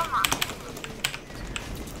sensitive. Come on.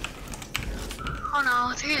 Oh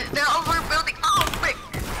no, they're overbuilding. Oh, frick.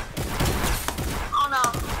 Oh no.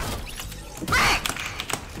 Frick!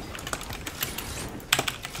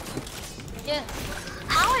 Yeah.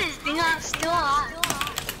 How is Dion still alive?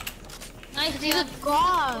 Nice, He's a Dion.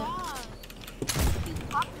 god.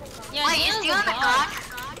 Yeah, Wait, is Dion's Dion a god?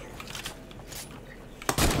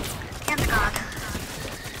 Dion's a god.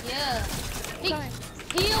 Yeah.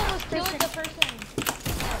 He almost killed the person.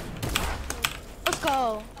 Let's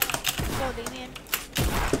go. Let's go, Damian.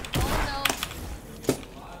 Oh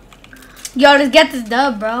Yo, let's get this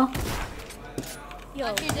dub, bro. no. Yo.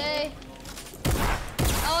 Happy day.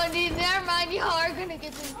 Oh, dude, never mind. Y'all are gonna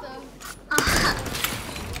get this stuff.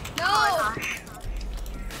 No! Oh my gosh.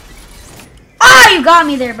 Oh, you got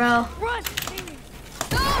me there, bro. Run, Damian.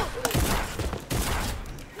 No!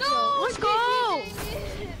 No! Let's go.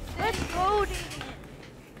 Let's go, Damian.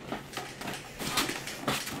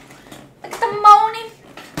 Look at the moaning.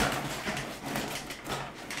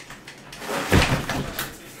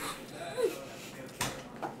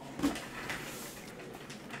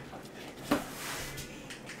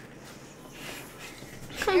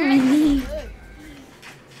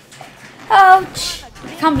 Ouch.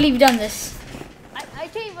 I can't believe you've done this. I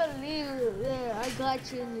can't believe it. Yeah, I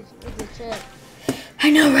got you in the chat. I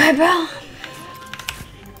know, right, bro?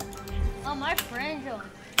 Oh, my friend joined.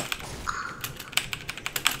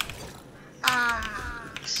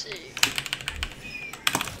 Let's see.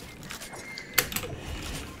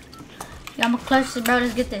 Yeah, I'm gonna clutch this, bro.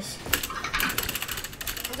 Let's get this.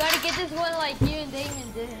 We gotta get this one like you and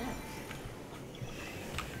Damian did.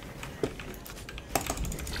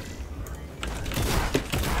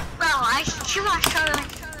 Bro, I shoot my shot.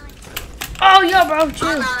 Oh, yo, bro, chill.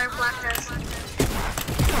 Another black dress.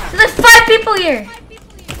 There's 5 people here.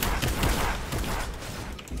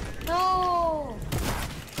 No.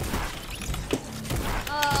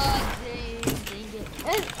 Dang it.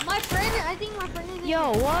 And my friend, I think my friend is.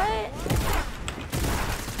 Yo, what?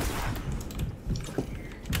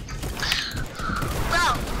 Bro,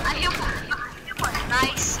 I hit one.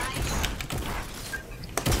 Nice.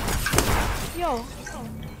 Yo.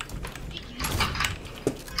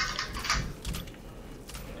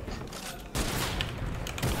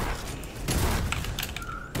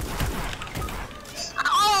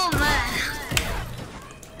 Oh man.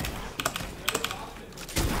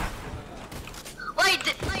 Wait,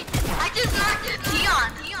 I just knocked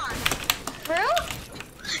Dion. For real?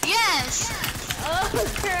 Yes. Oh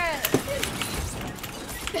crap.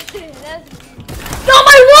 That's Yo,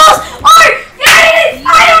 my walls are hitting. I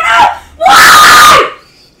don't know why.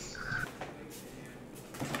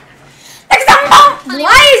 Next time,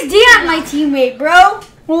 why is Dion my teammate, bro?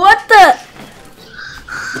 What the?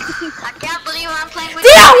 I can't believe I'm playing with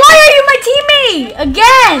Dion, why are you my teammate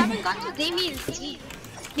again? you. Got to Damian's team.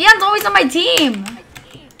 Dion's always on my team.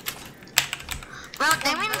 Bro,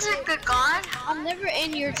 Damian's a good god. I'm never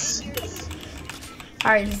in your team.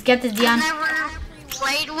 All right, let's get this, Dion. I've never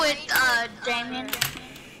played with Damian.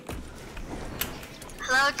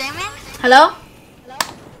 Hello, Damian? Hello?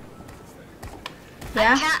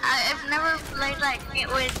 Yeah? I've never played like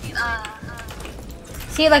with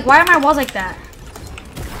See, like, why are my walls like that?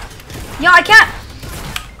 Yo, I can't.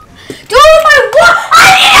 Dude, my wall! I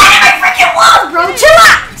need my freaking walls, bro.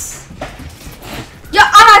 Chillax. Yo,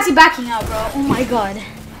 I'm actually backing out, bro. Oh my god,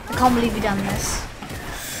 I can't believe you done this.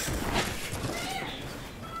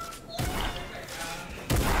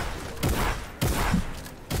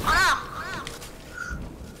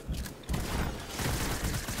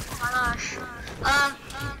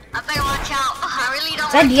 I better watch out. I really don't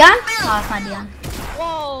Is that like Dion? to Oh, it's not Dion.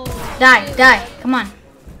 Whoa. Die. Come on.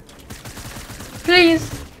 Please.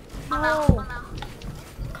 No.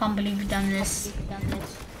 Can't believe you done this.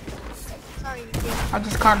 Sorry. I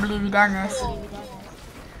just can't believe you done this.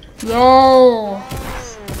 Yo.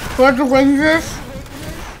 Whoever wins this,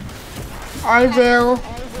 I will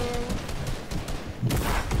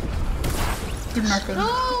do nothing.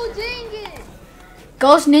 oh dang it.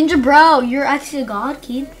 Ghost Ninja, bro, you're actually a god,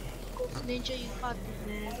 kid. Ninja, you got this,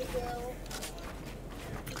 man.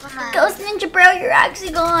 Come on. Ghost Ninja, bro, you're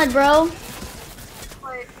actually god, bro.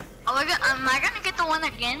 Wait, am I gonna get the one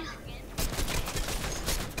again?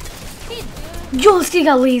 Yo, still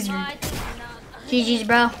got laser. I think not. GG's,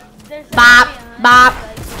 bro. There's Bop, somebody bop.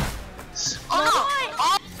 Oh no!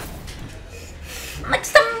 Like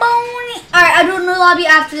some bone. Alright, I do a new lobby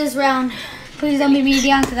after this round. Please don't be me and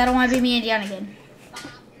Dion, because I don't want to be me and Dion again.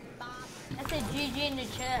 I said GG in the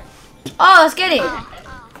chat. Oh, let's get it.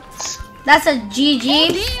 That's a GG.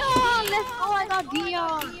 Dion, let's go. I got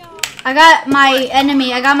Dion. I got my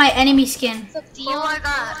enemy. I got my enemy skin. What's up, Oh Dion? my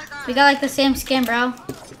god. We got like the same skin, bro.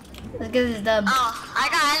 Let's get this dub. Oh, I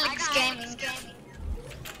got Alex Gaming.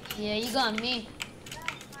 Yeah, you got me.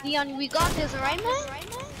 Dion, we got this, right, man?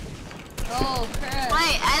 Oh crap.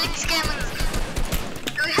 Wait, Alex Gaming.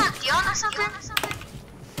 Do we have Dion or something?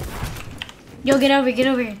 Yo, get over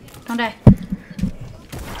here. Don't die.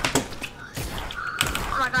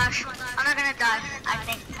 Oh my gosh, I'm not gonna die, I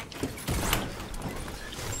think.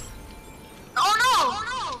 Oh no!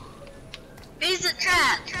 He's a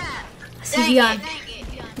trap. I see Dion.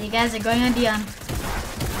 You guys are going on Dion.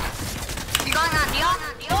 You going on Dion?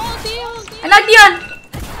 Oh, Dion. I knocked Dion.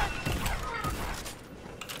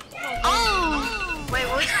 Oh! Wait,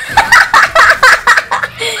 what?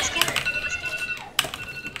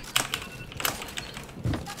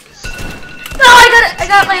 No, I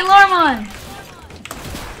got my alarm on.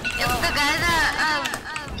 If the guy that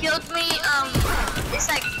killed me, it's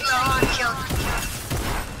like low on kill.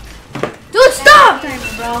 Dude, stop!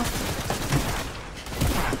 Timer, bro.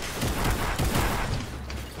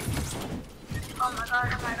 Oh my god,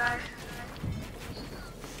 oh my god.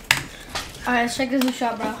 Alright, let's check this new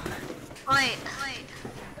shot, bro. Wait.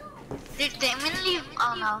 Did Damian leave?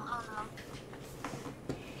 Oh no.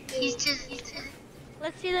 He's just.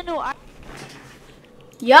 Let's see the new art.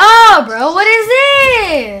 Yo, bro, what is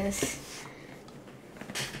this?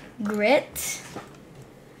 Grit.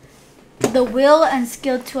 The will and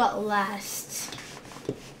skill to outlast.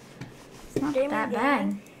 It's not that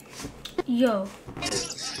bad. Yo.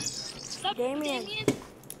 Damian.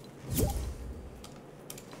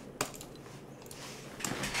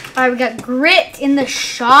 Alright, we got grit in the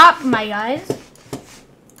shop, my guys.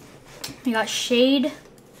 We got shade.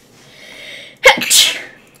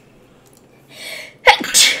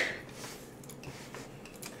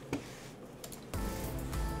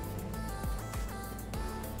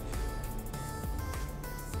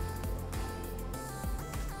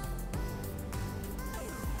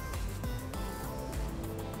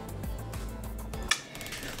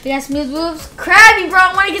 We got smooth moves. Krabby, bro,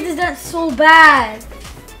 I want to get this done so bad.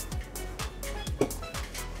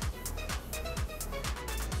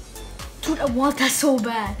 Dude, I want that so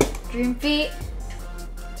bad. Dream feet.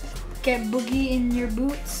 Get boogie in your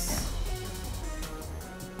boots.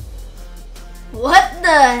 What the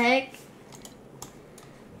heck?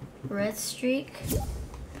 Red streak.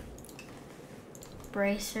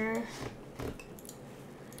 Bracer.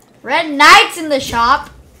 Red Knights in the shop.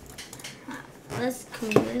 Let's cool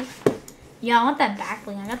this. Yeah, I want that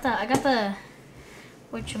backbling. I got the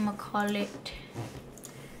whatchamacallit.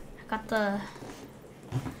 I got the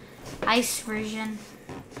ice version.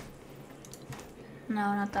 No,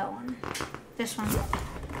 not that one. This one.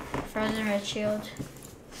 Frozen Red Shield.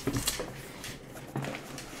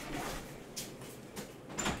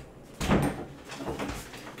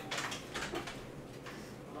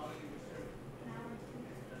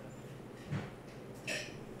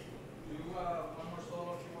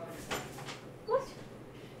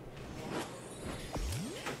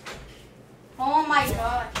 Oh my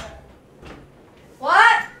god.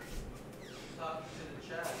 What?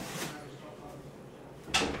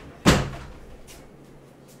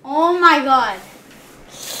 Oh my god.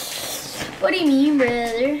 What do you mean,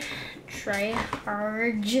 brother? Try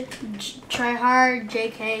hard,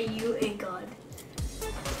 JK, you a god.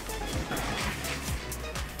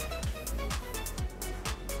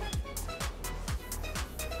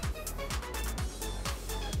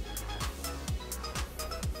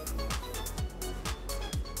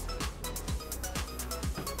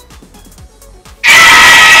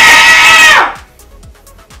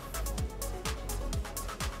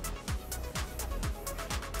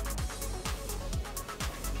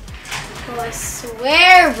 Oh, I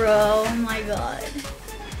swear, bro. Oh my god.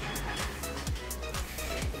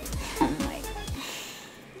 Oh my.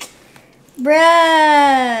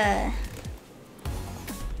 Bruh.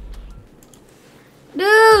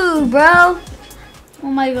 Dude, bro.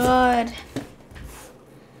 Oh my god.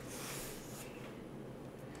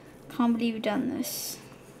 Can't believe you've done this.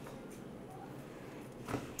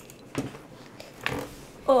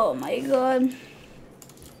 Oh my god.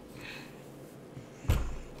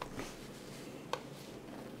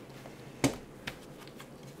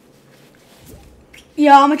 Yo,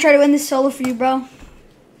 I'm gonna try to win this solo for you, bro.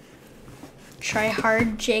 Try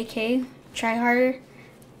hard, JK. Try harder,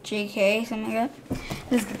 JK. Something like that.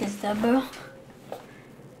 Let's get this done, bro.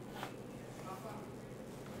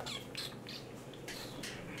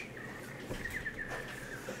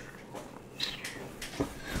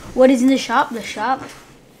 What is in the shop? The shop.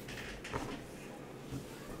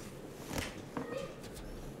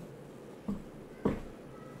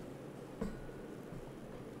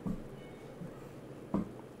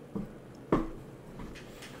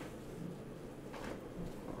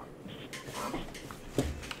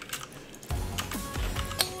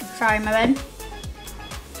 Sorry, my bad.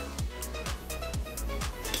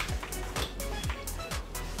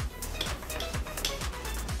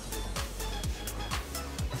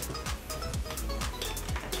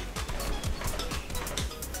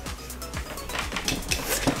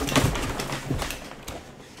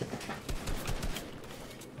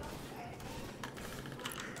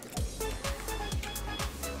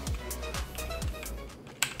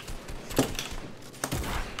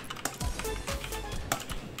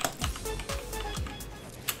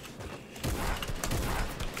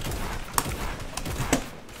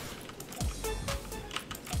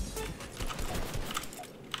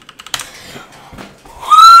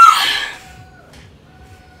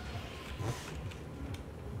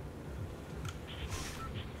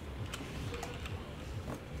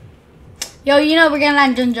 Yo, you know we're gonna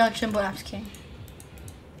land Jun Junction, but I'm just kidding.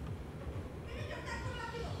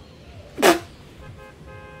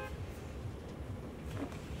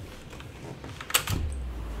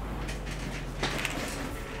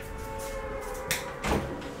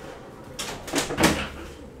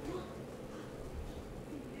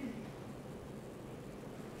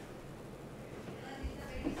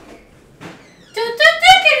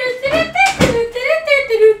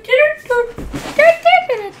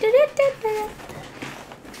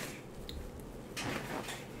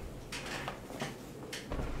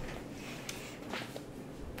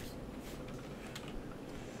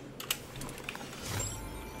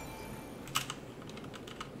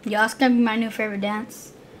 Yeah, it's gonna be my new favorite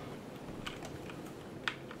dance.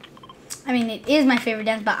 I mean, it is my favorite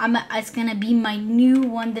dance, but it's gonna be my new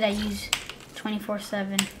one that I use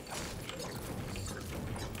 24/7.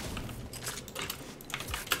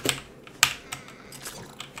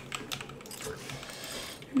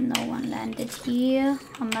 No one landed here.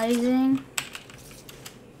 Amazing.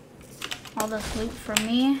 All this loot for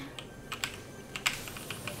me.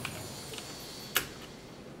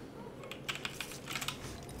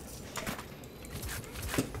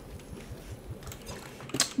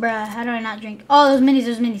 Bruh, how do I not drink? Oh, those minis,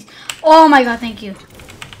 those minis. Oh my god, thank you.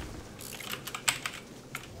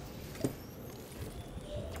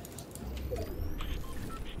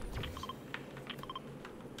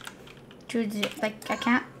 Dude, like, I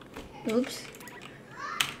can't. Oops.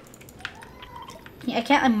 Yeah, I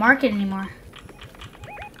can't, like, mark it anymore.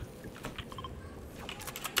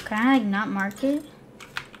 Can I, like, not mark it?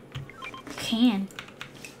 I can.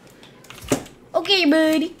 Okay,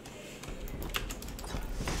 buddy.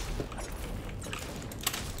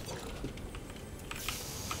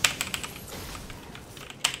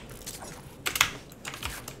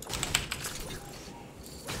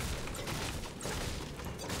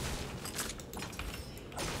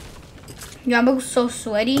 Yeah, I'm so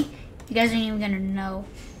sweaty. You guys aren't even gonna know.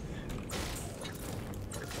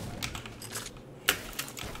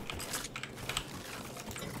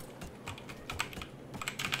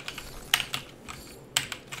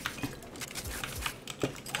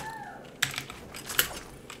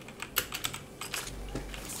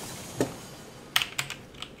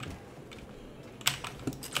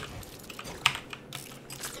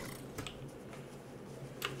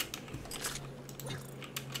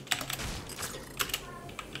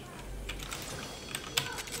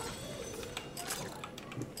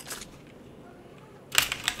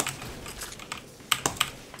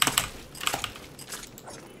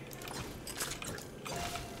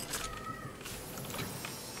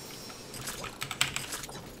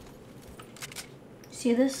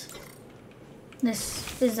 See this?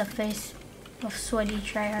 This is a face of sweaty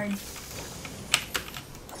tryhard.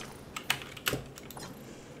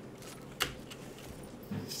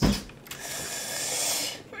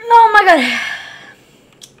 Oh my god.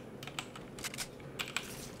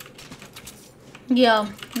 Yo,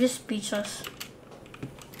 I'm just speechless.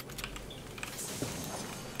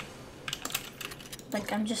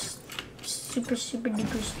 Like, I'm just super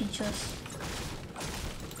duper speechless.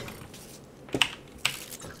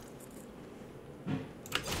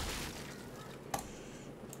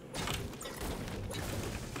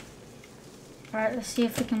 Alright, let's see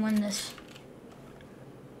if we can win this.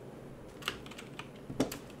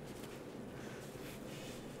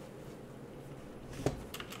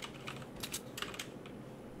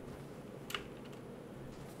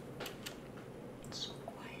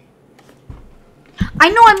 I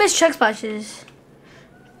know I missed chug splashes.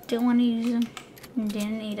 Didn't want to use them.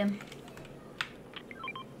 Didn't need them.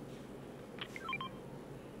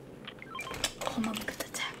 Oh, I'm gonna look at the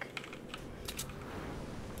attack.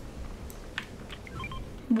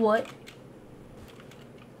 What?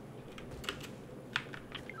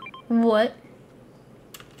 What?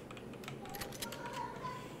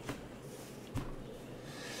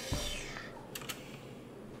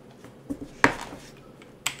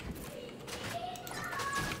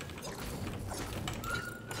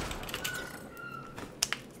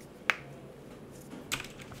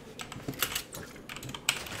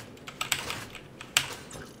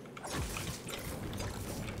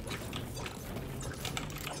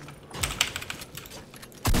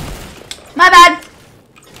 My bad.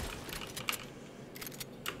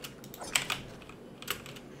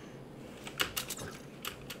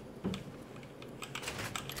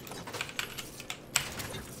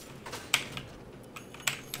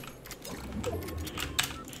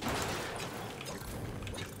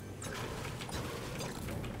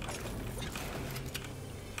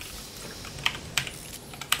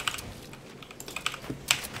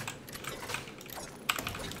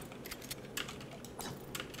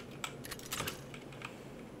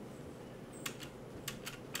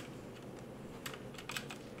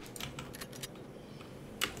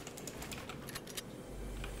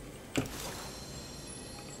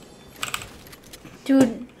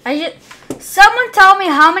 Dude, someone tell me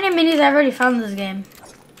how many minis I've already found in this game.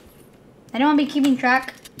 Anyone be keeping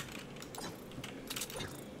track?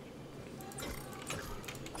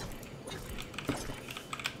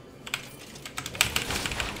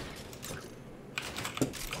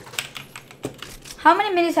 How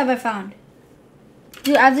many minis have I found?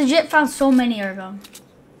 Dude, I've legit found so many of them.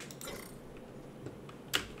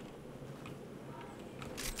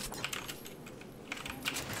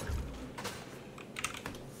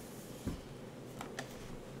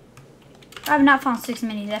 I have not found 6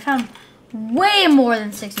 minis. I found way more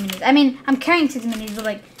than 6 minis. I mean, I'm carrying 6 minis, but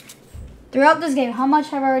like throughout this game, how much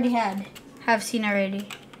have I already have seen already?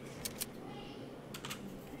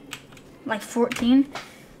 Like 14.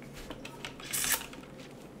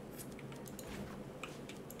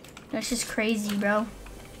 That's just crazy, bro.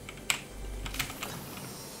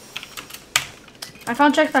 I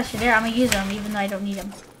found check packs there. I'm gonna use them even though I don't need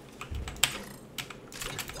them.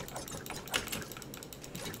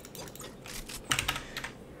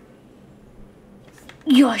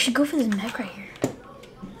 Yo, I should go for this mech right here.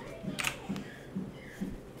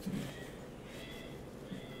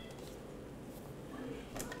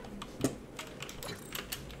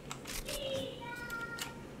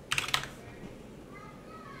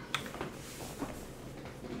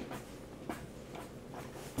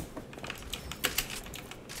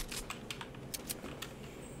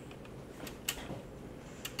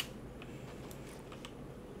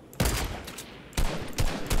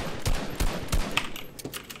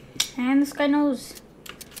 And this guy knows.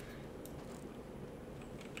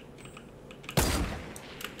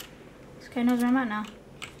 This guy knows where I'm at now.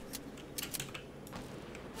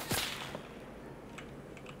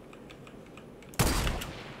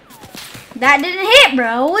 That didn't hit,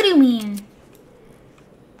 bro. What do you mean?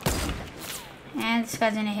 And this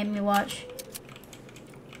guy's gonna hit me, watch.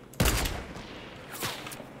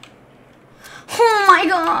 Oh my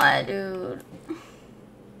god, dude.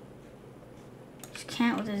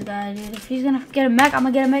 Can't with this guy, dude. If he's gonna get a mech, I'm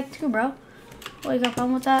gonna get a mech too, bro. What, you got a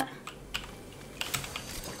problem with that?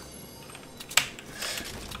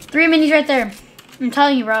 3 minis right there. I'm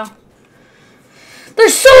telling you, bro.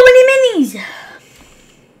 There's so many minis!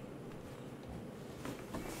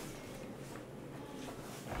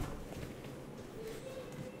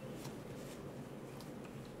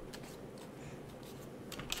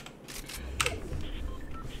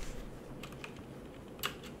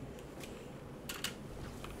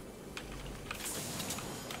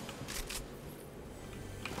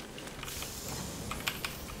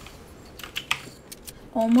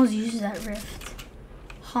 Almost uses that rift.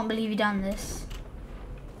 Can't believe you done this.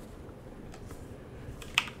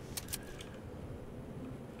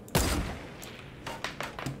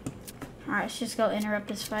 Alright, let's just go interrupt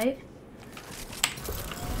this fight.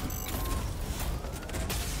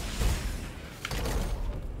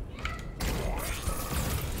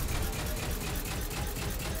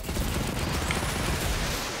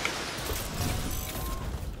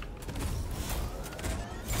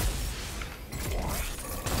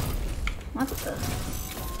 What the?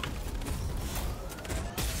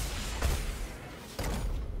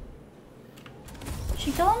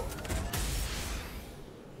 She kill him?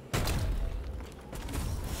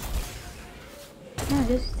 Yeah, I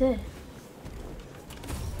guess he did.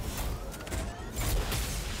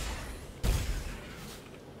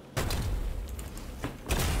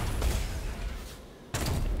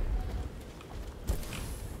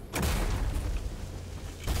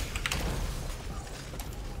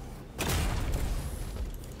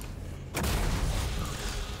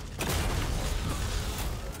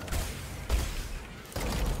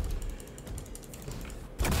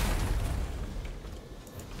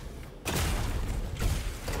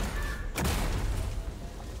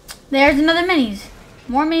 There's another minis.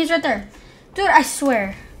 More minis right there. Dude, I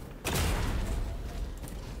swear.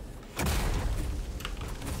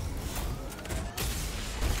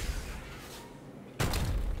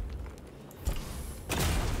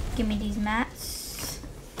 Give me these mats.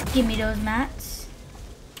 Give me those mats.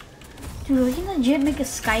 Dude, we can legit make a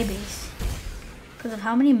sky base because of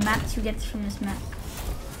how many mats you get from this map.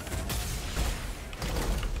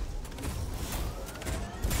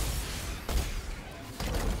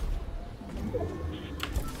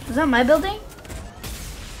 Was that my building?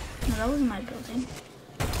 No, that wasn't my building.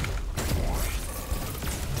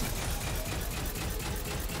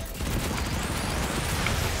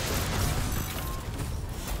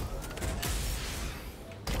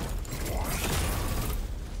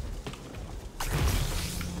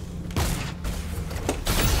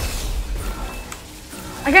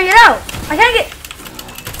 I can't get out! I can't get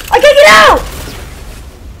out!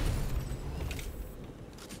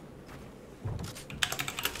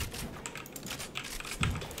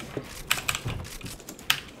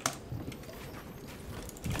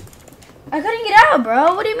 I couldn't get out,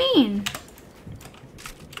 bro. What do you mean?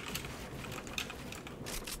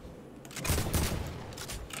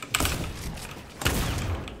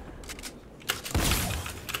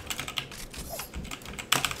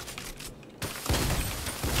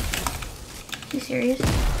 Are you serious?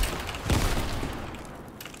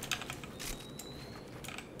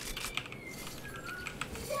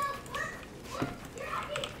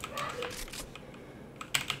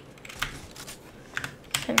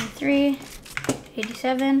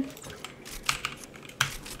 87.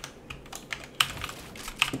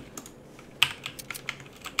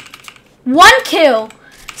 One kill.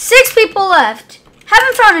 6 people left.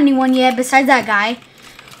 Haven't found anyone yet besides that guy.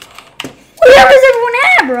 Where is everyone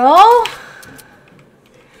at, bro?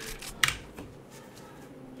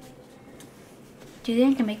 Do you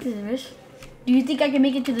think I can make this rift? Do you think I can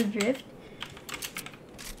make it to the drift?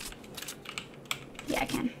 Yeah, I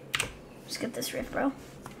can. Let's get this rift, bro.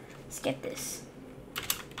 Let's get this.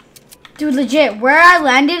 Dude, legit, where I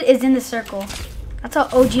landed is in the circle. That's how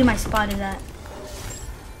OG my spot is at.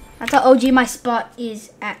 That's how OG my spot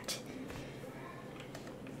is at.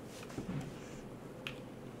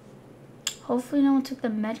 Hopefully no one took the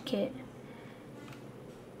med kit.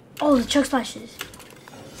 Oh, the chug splashes.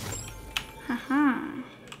 Haha. I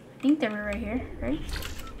think they were right here, right?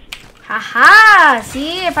 Haha!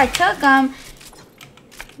 See, if I took them,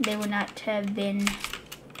 they would not have been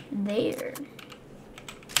there.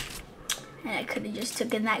 And I could have just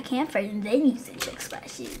taken that campfire and then used the chug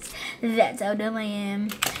splashes. That's how dumb I am.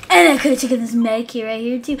 And I could have taken this med kit right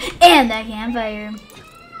here too. And that campfire.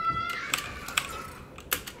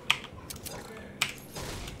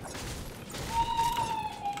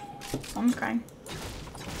 Someone's crying.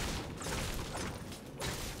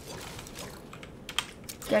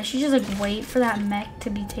 Yeah, I should just like wait for that mech to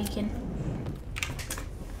be taken.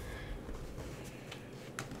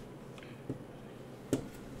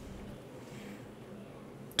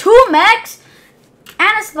 Two mechs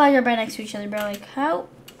and a supply drop right next to each other, bro. Like, how?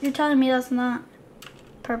 You're telling me that's not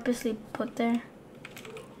purposely put there?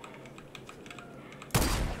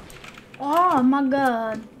 Oh my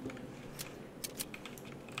god.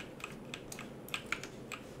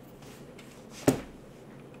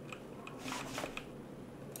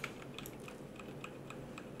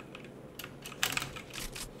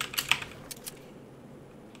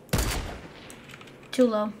 Too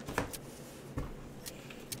low.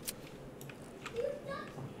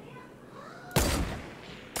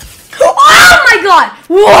 Oh my god!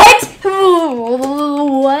 What?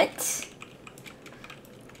 What?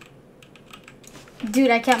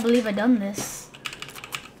 Dude, I can't believe I done this.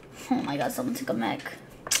 Oh my god, someone took a mech.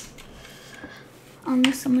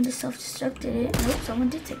 Unless someone just self-destructed it. Nope, someone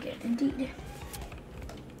did take it, indeed.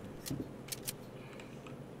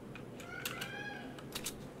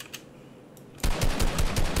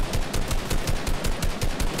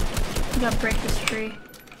 I gotta break this tree.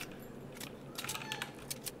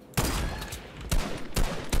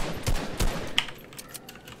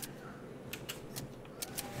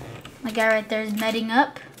 My guy right there is medding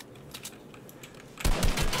up.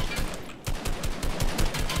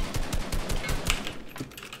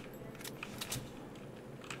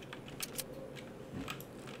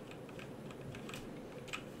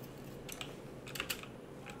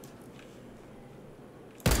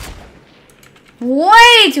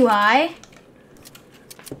 Way too high.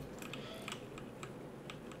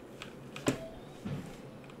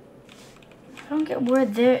 I don't get where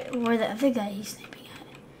the other guy he's sniping at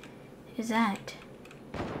is at.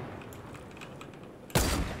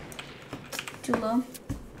 Too low.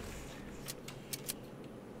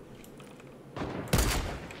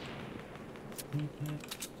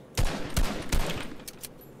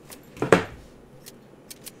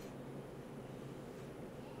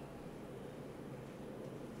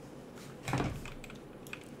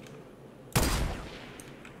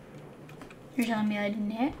 You're telling me I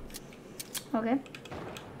didn't hit? Okay.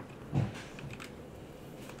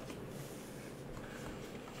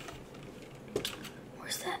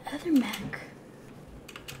 Where's that other mech?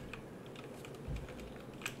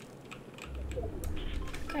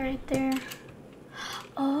 Guy right there.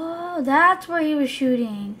 Oh, that's where he was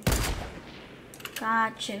shooting.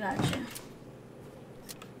 Gotcha, gotcha.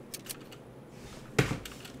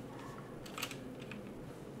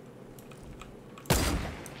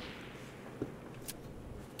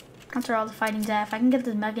 That's where all the fighting's at. If I can get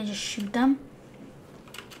this mech and just shoot them.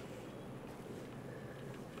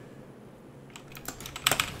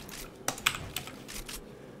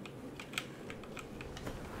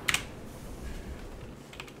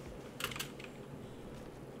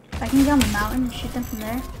 If I can get on the mountain and shoot them from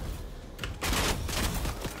there.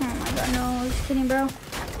 Oh my god, no. Just kidding, bro.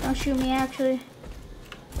 Don't shoot me, actually.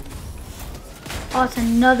 Oh, it's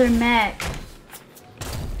another mech.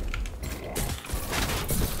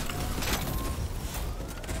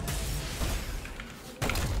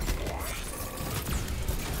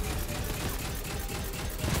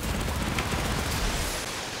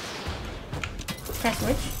 Can I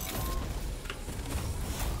switch?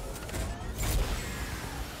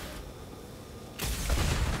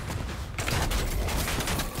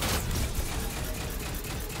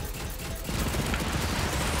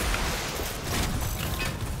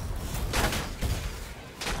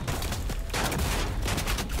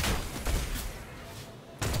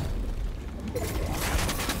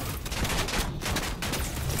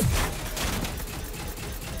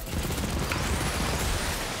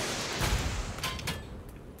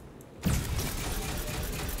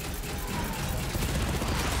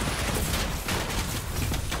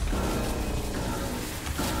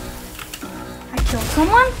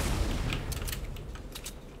 someone?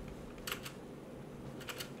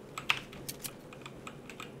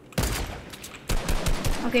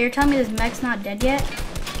 Okay, you're telling me this mech's not dead yet?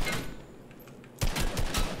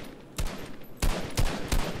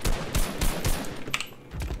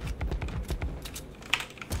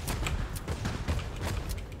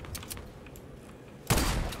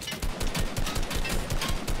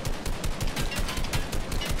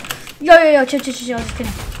 Yo, chill, just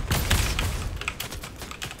kidding.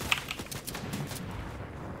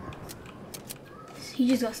 He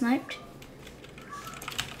just got sniped.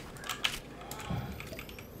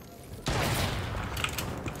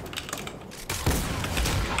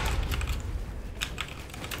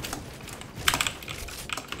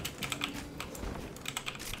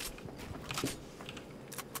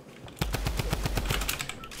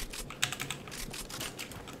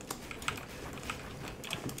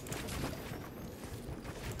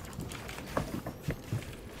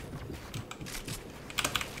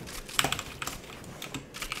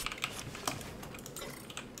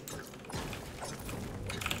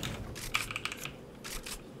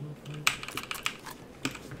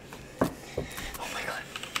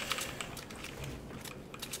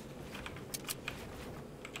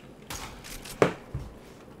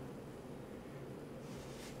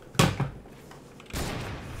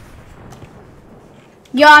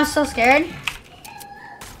 Yo, I'm so scared.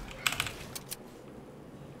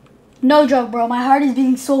 No joke, bro. My heart is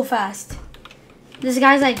beating so fast. This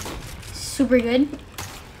guy's like super good.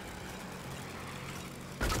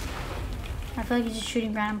 I feel like he's just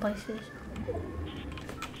shooting random places.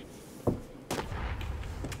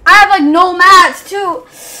 I have like no mats too.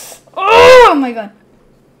 Oh my god.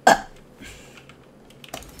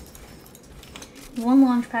 One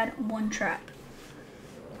launch pad, one trap.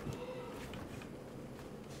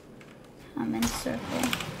 I'm in a circle.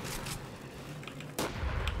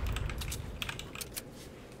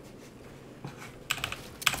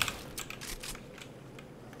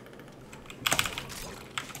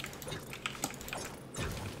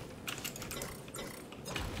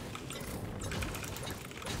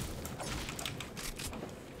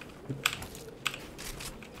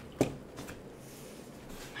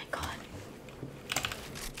 My God.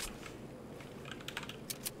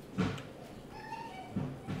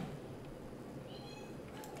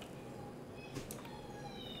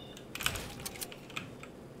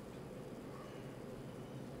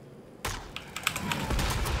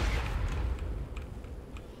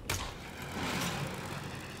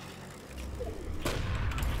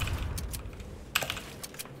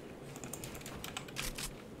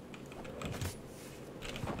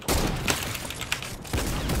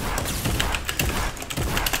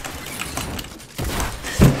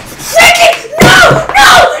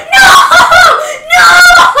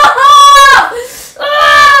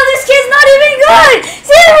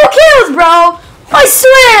 I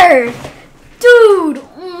swear! Dude,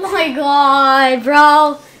 oh my god,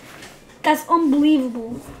 bro. That's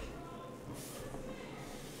unbelievable.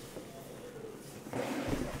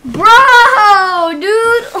 Bro,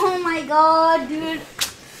 dude. Oh my god, dude.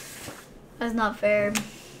 That's not fair.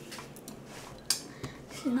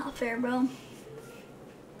 This is not fair, bro.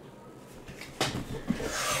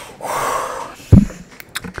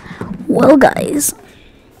 Well, guys,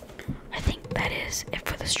 I think that is it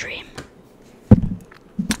for the stream.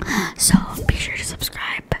 So